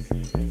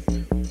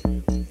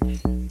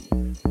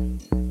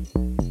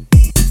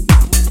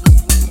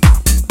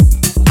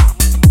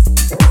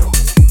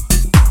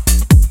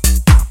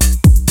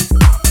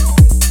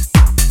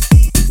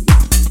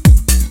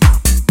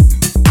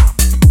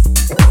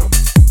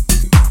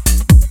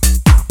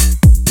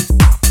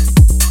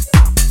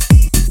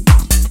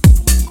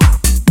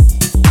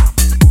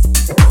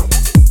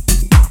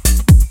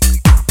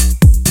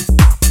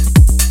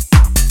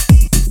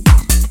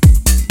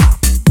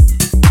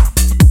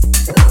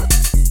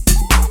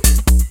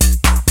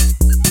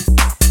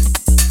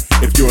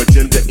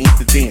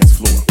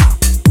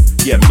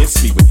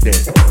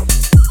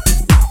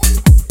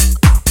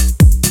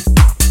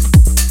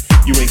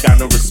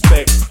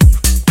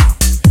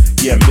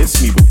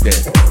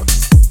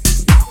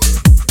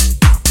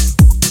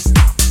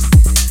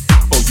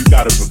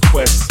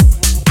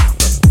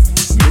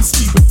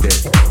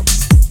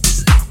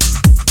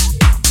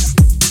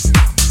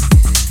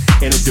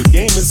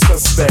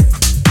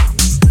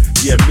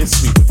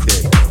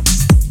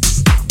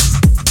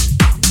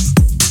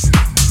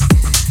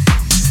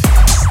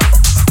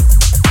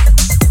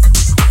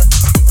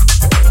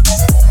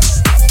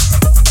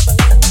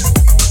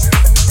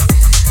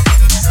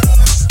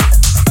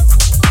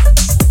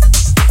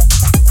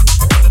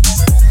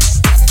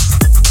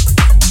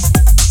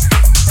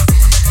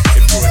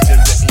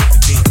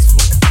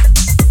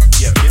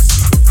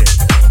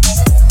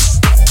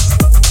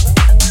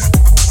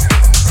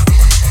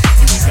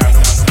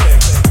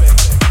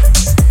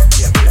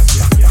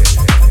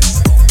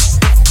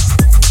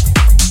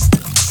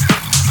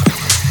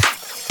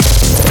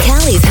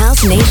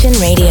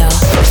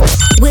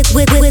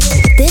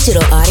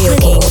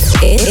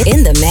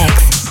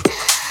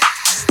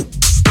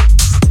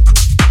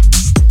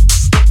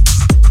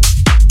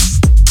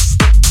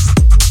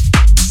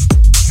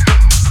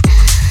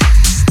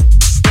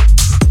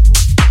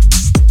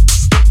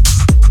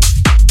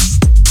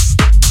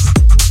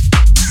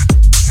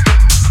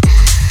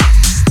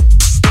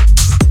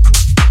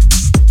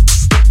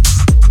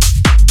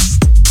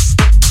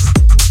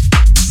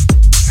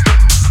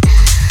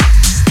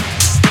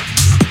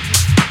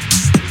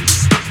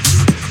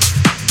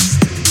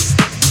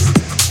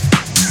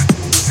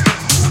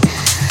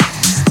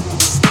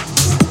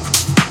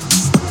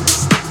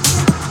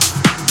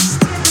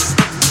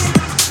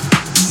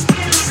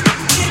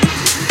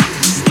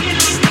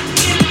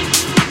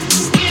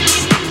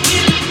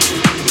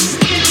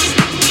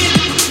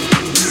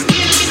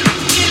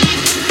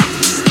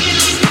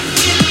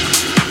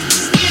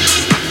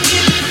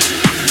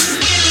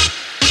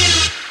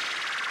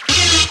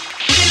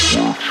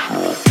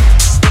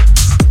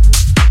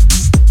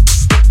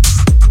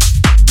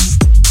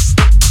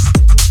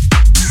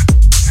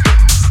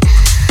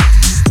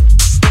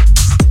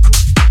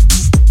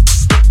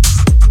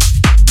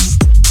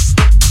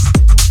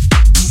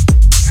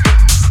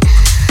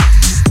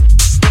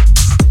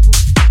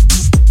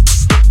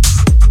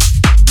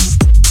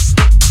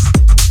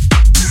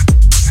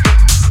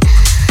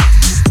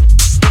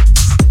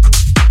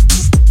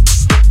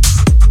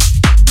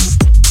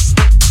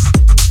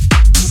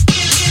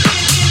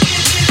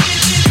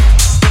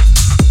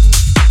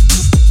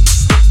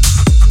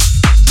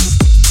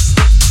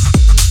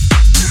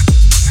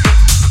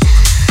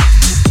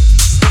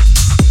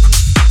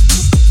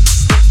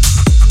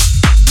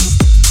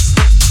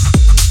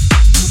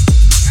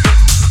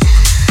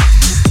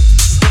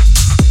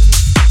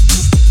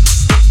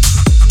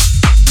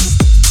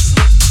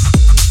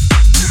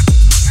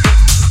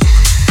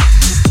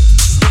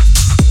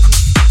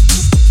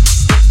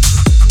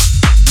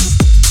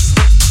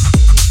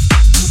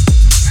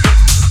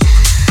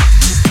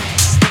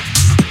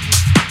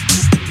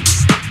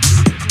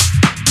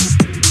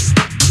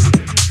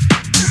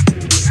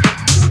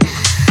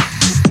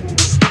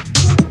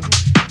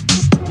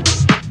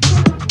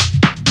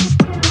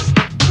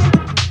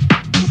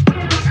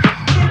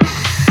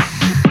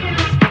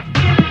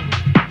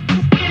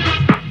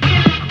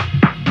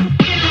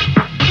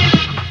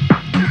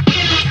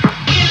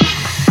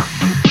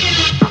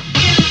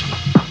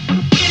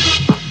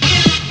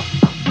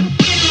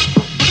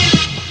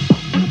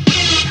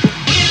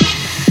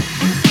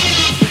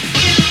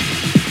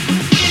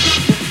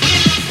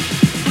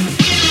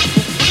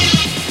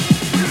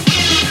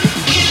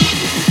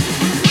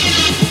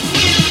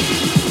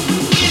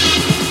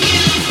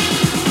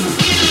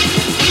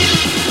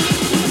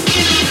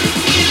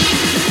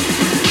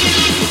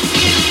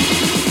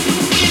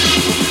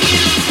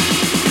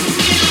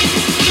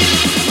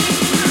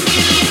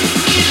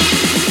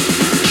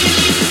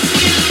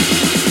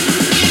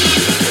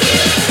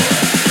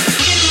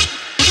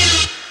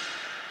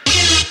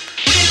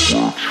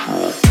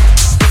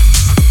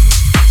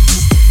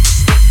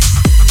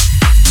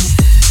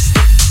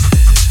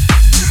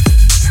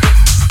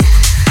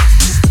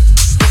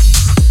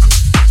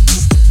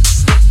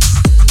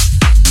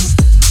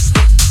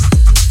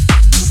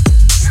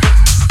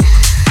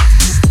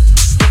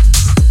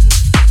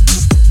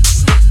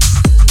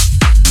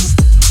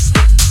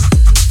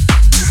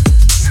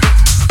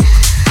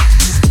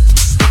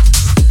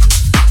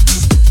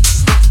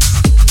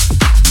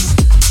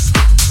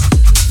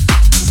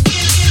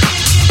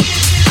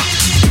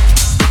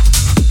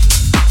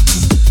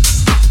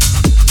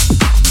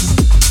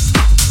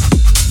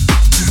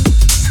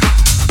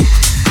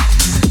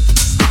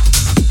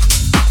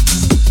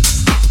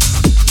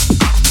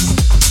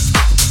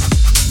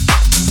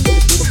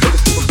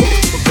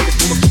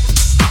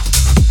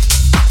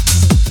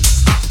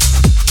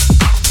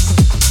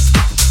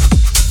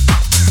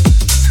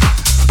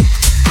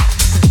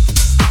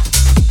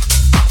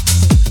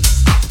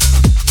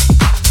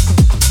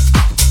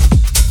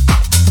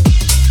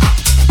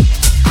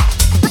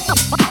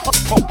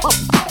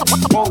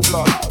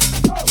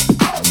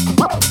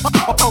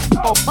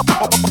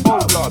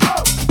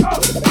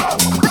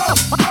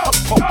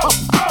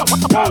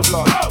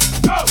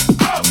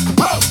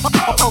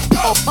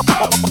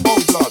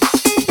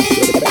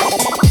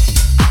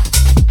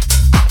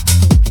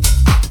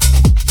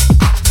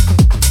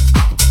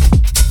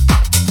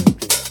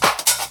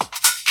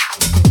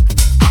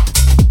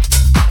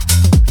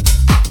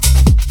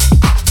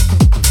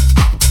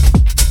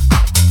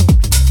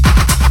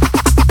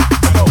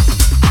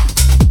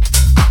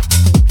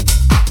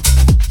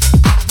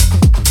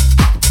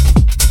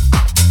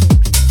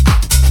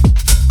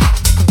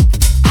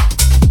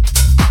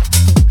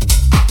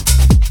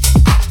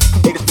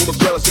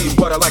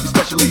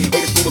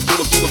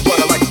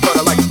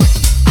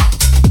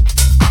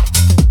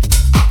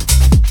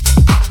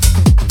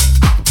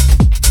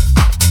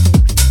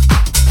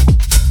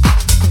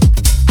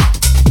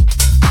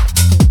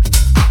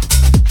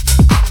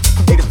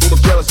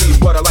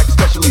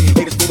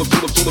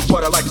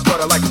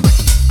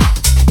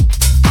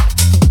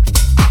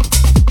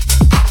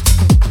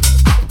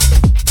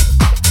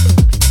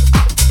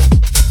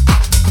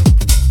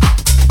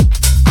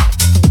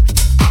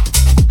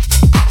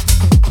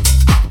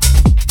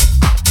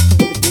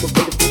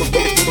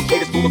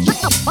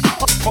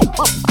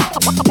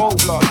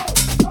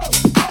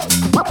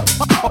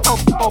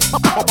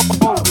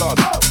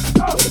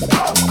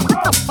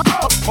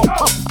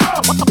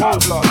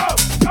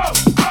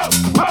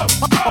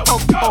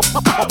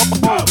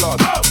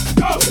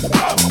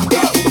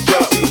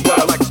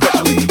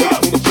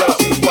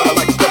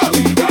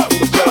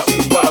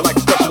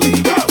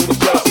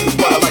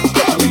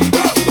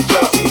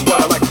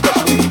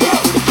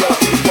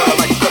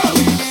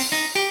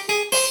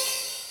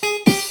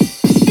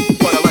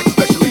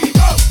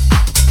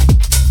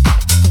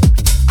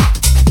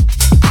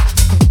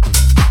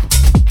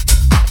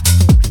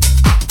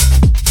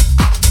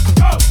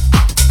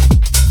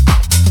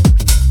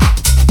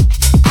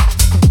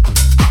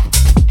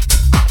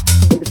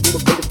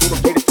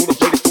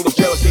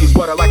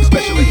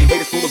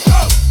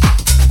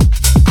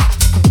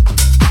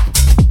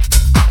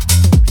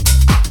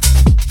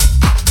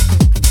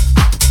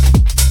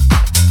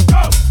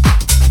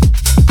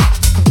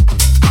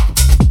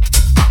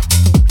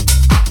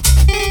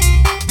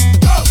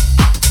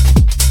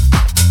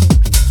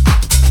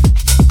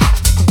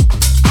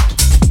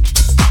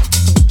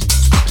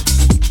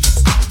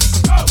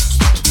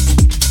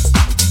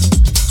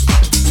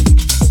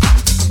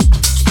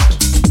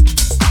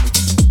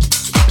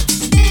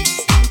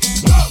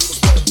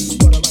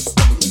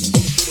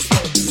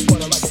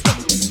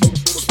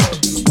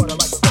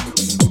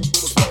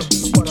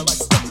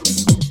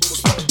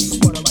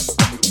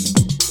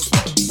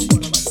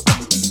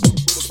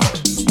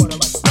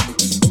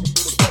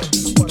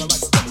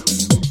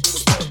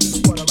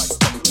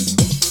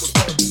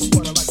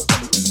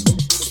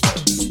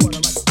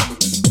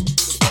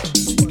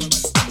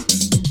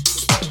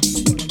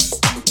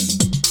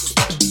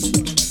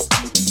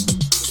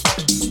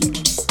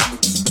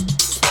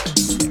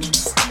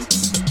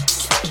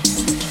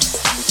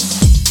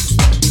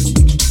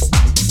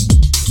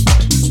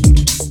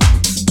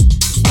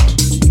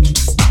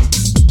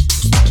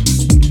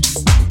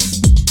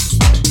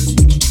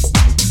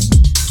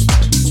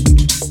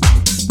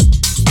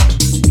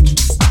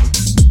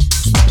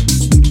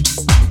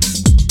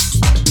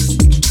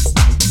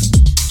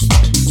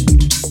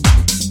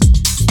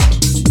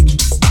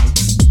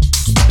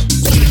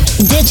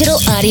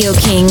 Digital Audio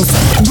Kings,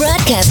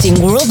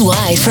 broadcasting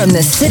worldwide from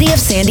the city of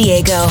San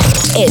Diego.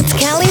 It's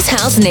Cali's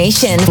House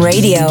Nation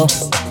Radio.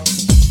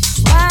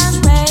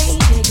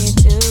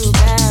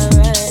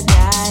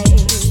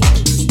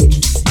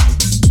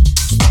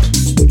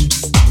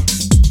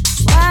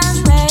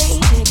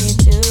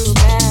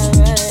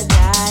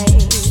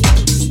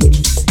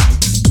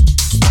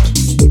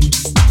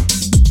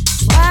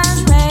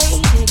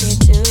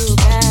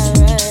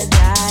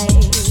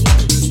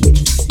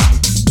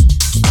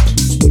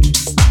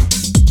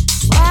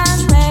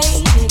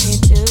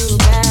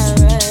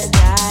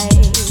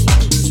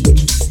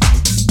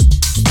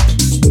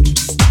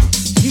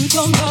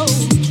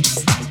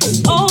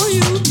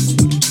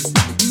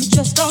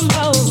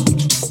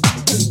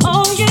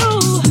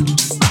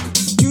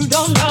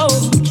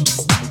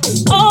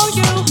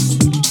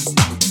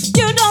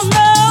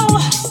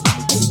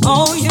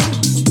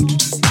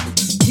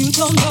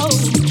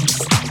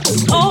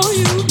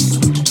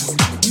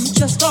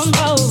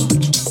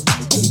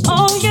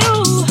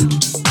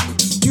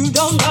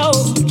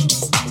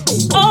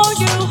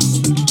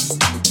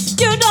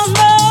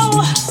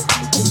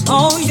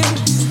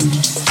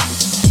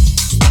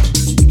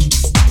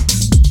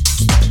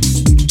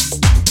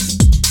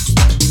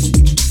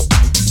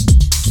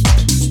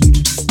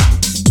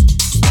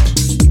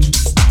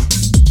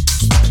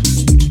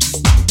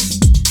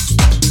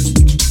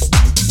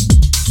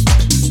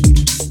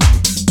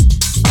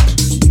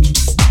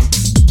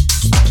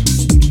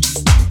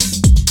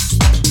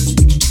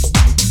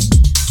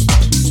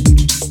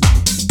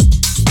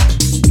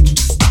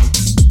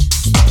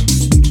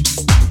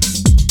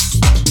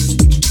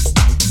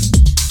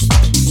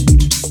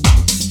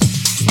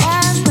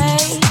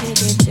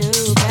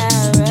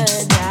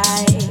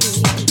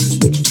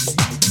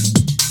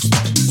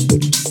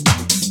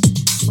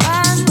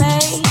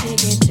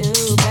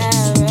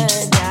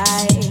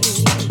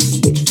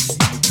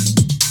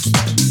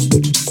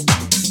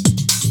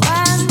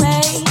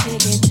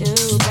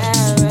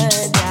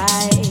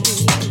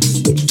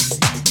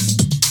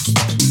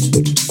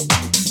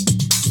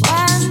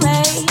 One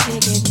way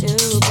ticket to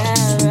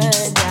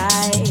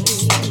paradise.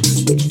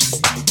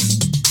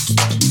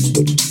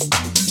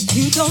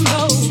 You don't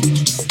know,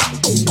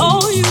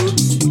 oh you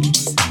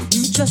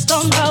just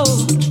don't know,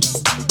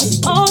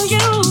 oh you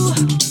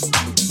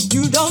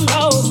don't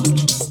know,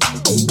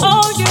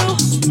 oh you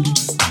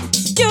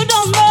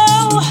don't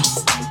know,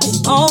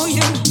 oh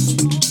you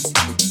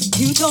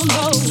don't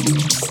know,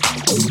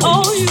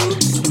 oh you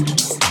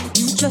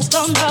just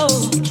don't know,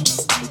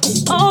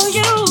 oh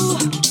you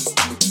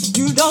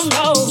don't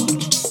know,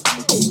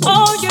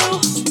 oh you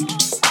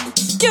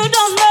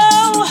don't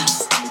know,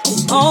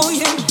 oh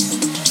you.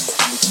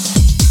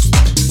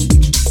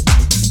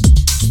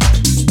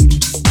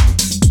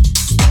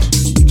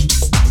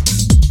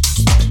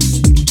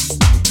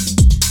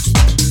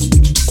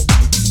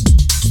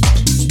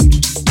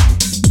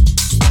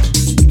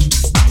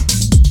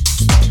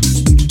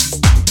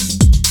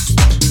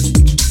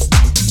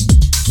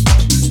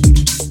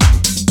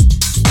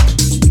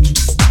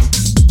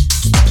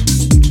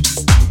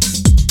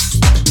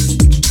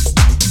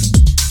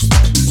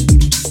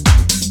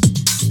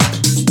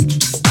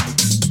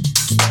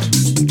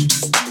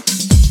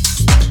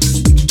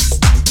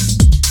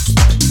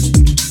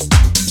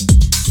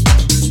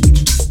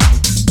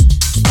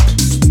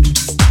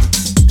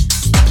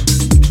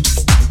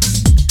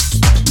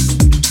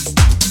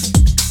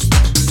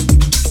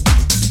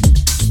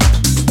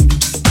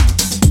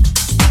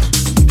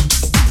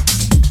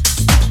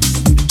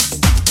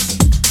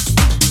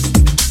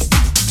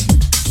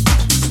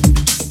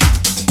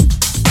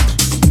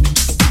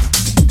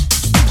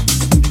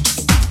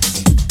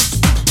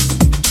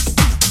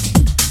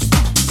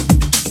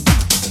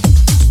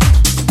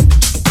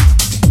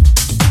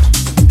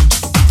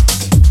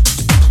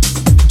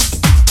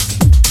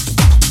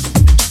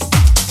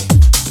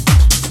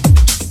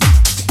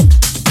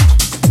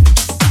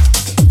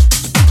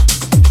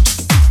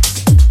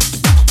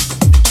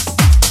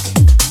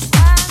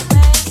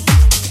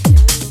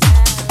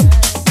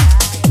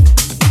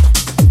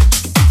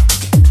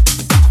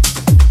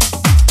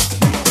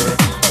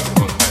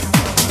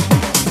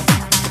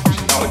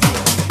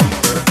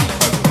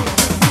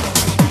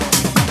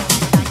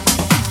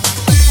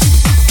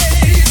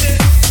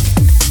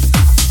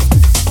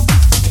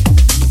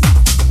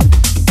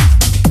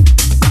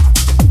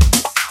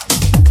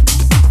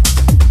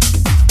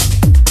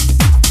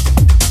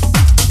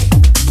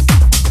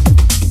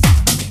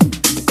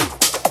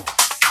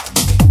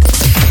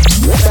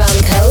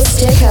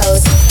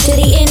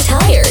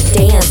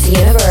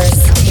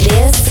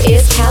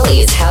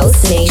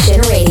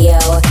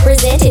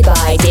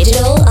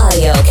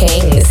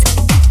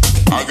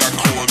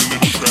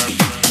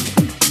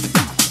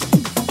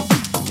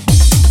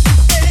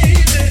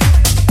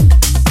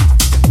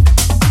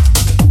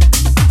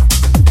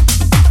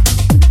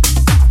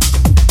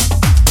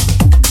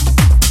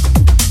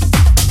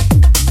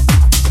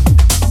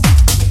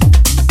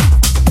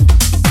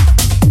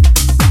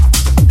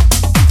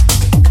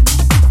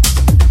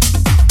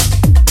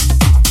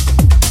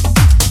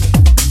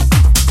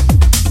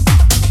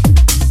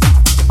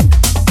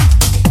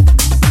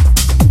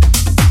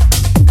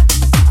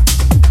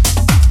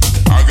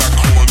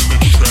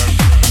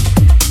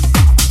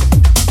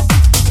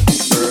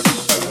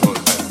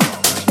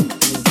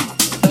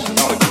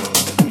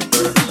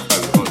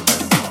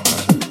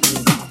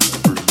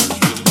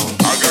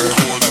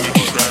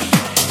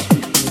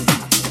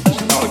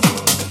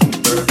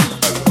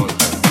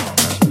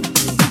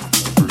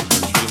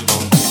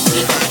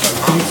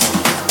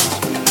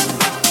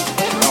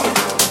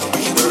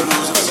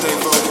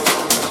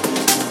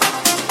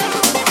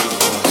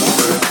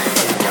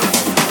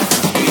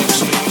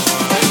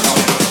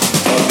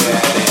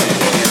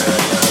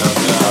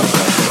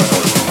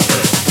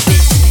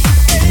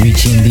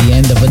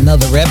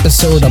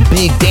 Episode. A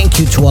big thank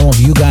you to all of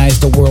you guys,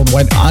 the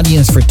worldwide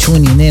audience, for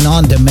tuning in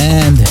on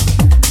demand.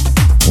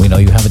 We know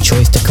you have a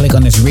choice to click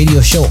on this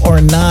radio show or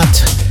not,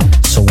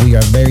 so we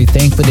are very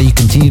thankful that you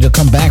continue to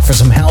come back for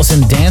some house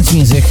and dance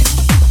music.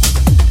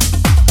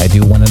 I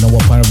do want to know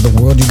what part of the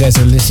world you guys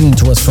are listening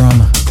to us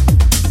from.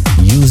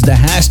 Use the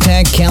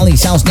hashtag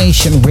Cali's House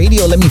Nation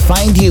Radio. Let me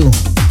find you.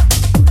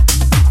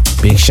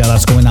 Big shout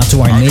outs going out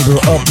to our neighbor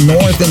up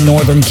north in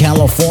Northern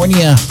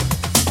California.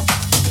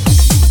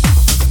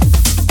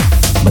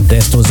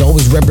 Modesto is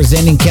always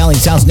representing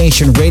Cali's House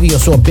Nation Radio,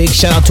 so a big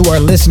shout out to our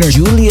listener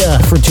Julia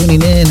for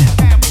tuning in.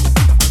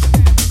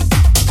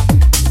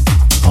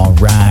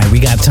 Alright, we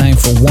got time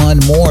for one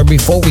more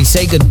before we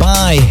say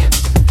goodbye.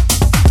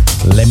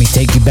 Let me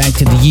take you back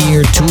to the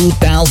year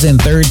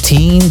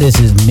 2013. This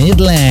is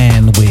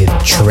Midland with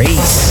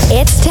Trace.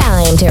 It's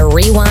time to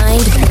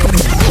rewind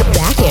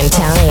back in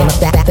time.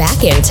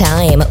 Back in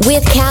time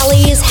with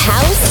Cali's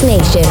House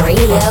Nation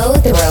Radio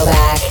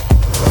Throwback.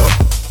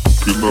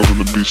 Be loving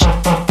the beast.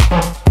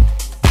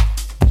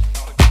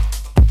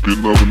 Be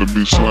loving the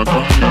beast like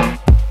I am.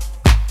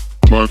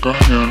 Like I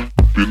am.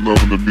 Be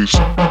loving the beast.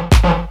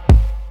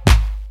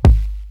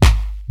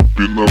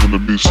 Be loving the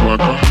beast like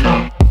I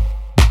am.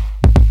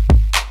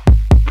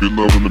 Be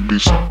loving the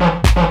beast.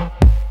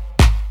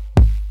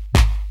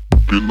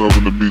 be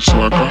loving the beats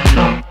like I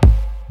am.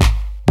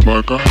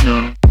 Like I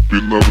am,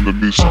 be loving the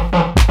beats.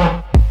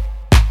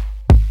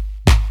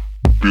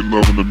 Be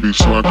loving the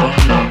beats like I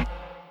am.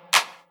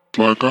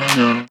 Like I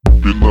am,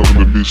 be loving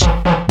the beats.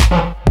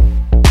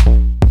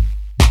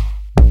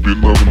 Be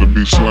loving the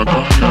beats like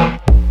I am.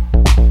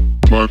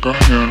 Like I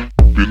am,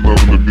 be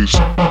loving the beats.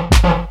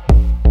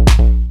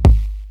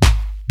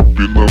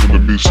 Be loving the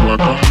beats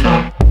like I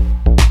am.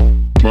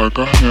 Like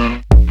I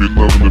am, be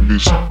loving the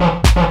beats.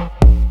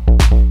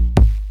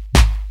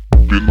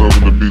 Be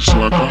loving the beats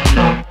like I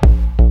am.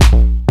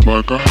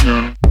 Like I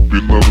am, be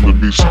loving the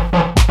beats.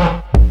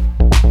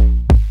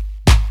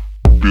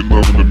 Be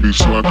loving the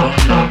beats like I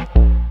am.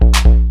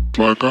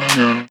 Like I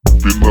am,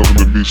 be loving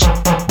the beats.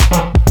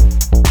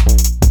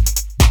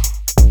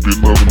 Be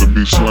loving the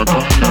beats like I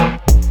am.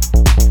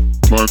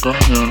 Like I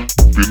am,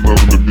 be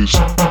loving the beats.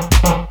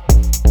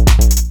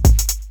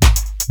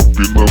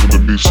 Be loving the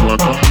beats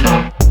like I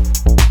am.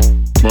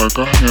 Like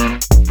I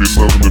am, be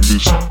loving the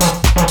beats.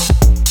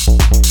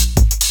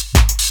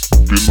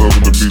 Be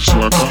loving the beats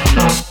like I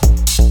am.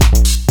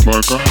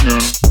 Like I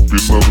am, be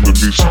loving the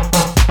beats.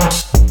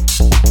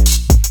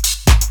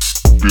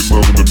 Be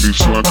loving the beats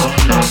like I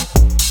am.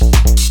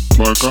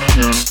 Like I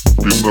am,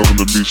 be loving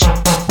the beats.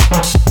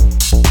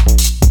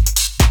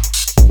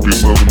 Be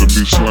loving the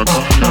beats like I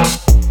am.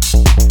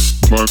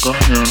 Like I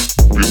am,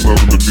 be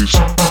loving the beats.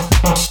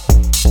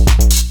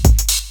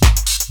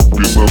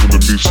 Be loving the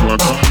beats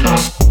like I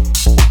am.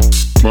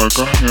 Like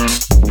I am,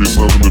 be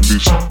loving the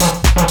beats.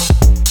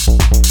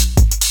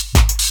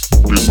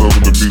 Be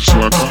loving the beats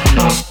like I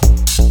am.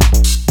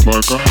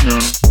 Like I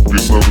am, be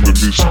loving the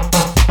beats.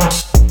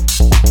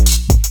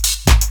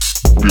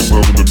 Be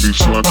loving the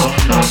beats like I am.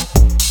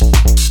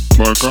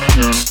 Like I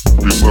am,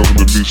 be loving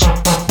the beats.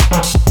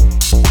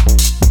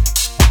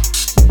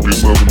 Be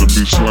loving the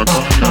beats like I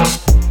am.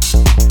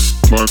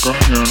 Like I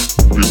am,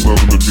 be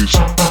loving the beats.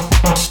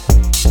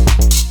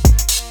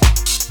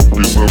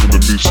 Be loving the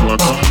beats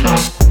like I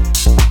am.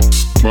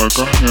 Like I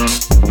am,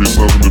 be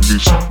loving the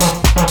beats.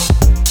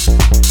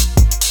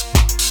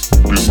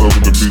 Be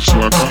loving the beats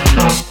like I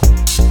am.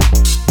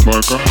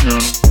 Like I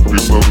am, be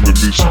loving the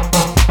beats.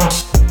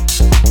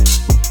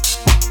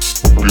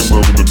 Be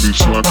loving the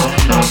beats like I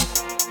am.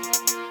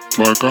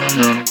 Like I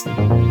am.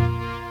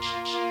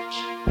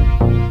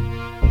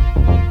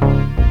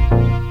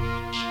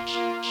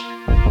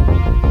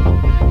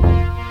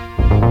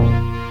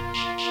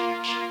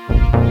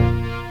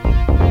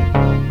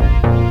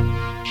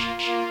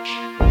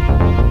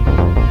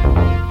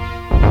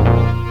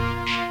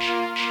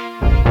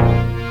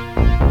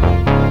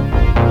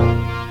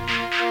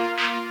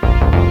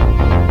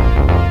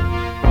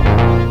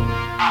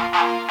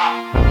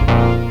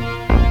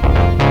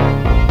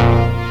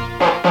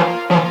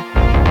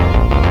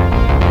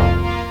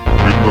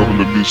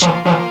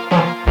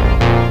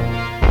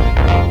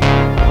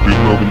 Be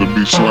loving the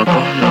beats like I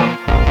am.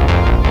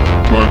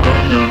 Like I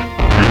am,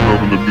 be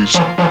loving the beats.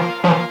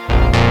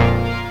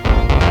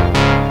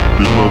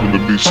 Be loving the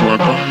beats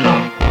like I am.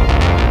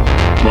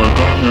 Like I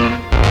am,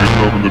 be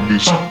loving the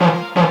beats.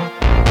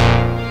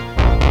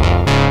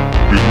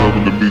 Be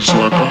loving the beats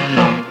like I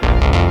am.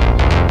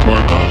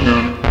 Like I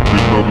am, be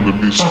loving the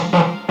beats.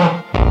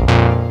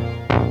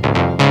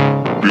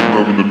 Be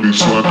loving the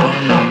beats like I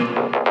am.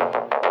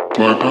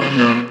 Like I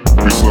am,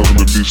 be loving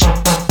the beats.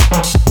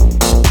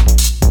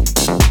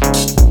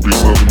 Be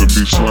loving the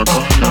beats like I am.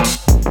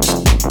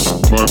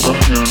 Like I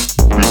am,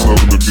 be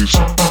loving the beats.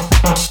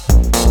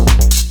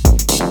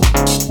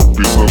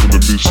 Be loving the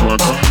beats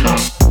like I am.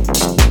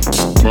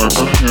 Like I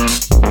am,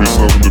 be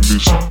loving the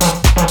beats.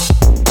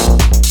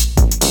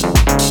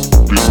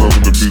 Be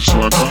loving the beats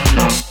like I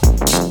am.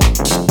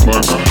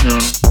 Like I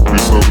am, be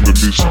loving the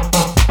beats.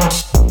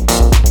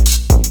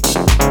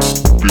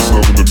 Be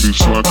loving the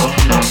beats like I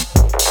am.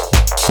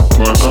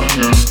 Like I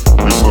am,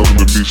 be loving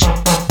the beats.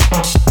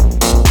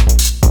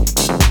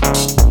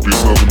 Be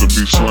loving the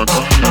beats like I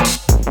am.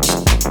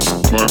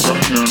 Like I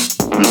am,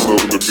 be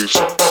loving the beats.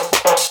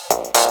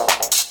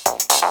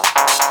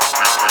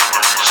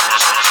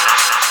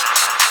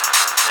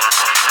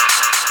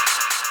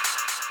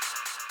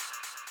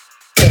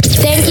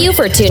 Thank you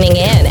for tuning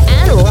in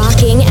and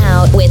rocking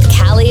out with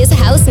Cali's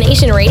House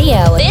Nation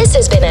Radio. This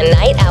has been a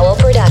Night Owl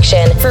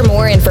production. For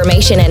more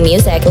information and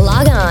music,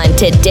 log on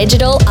to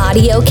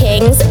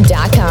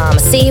digitalaudiokings.com.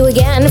 See you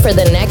again for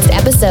the next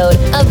episode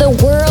of the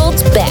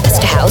world's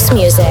best house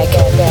music.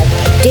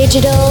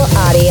 Digital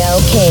Audio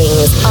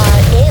Kings are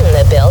in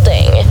the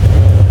building.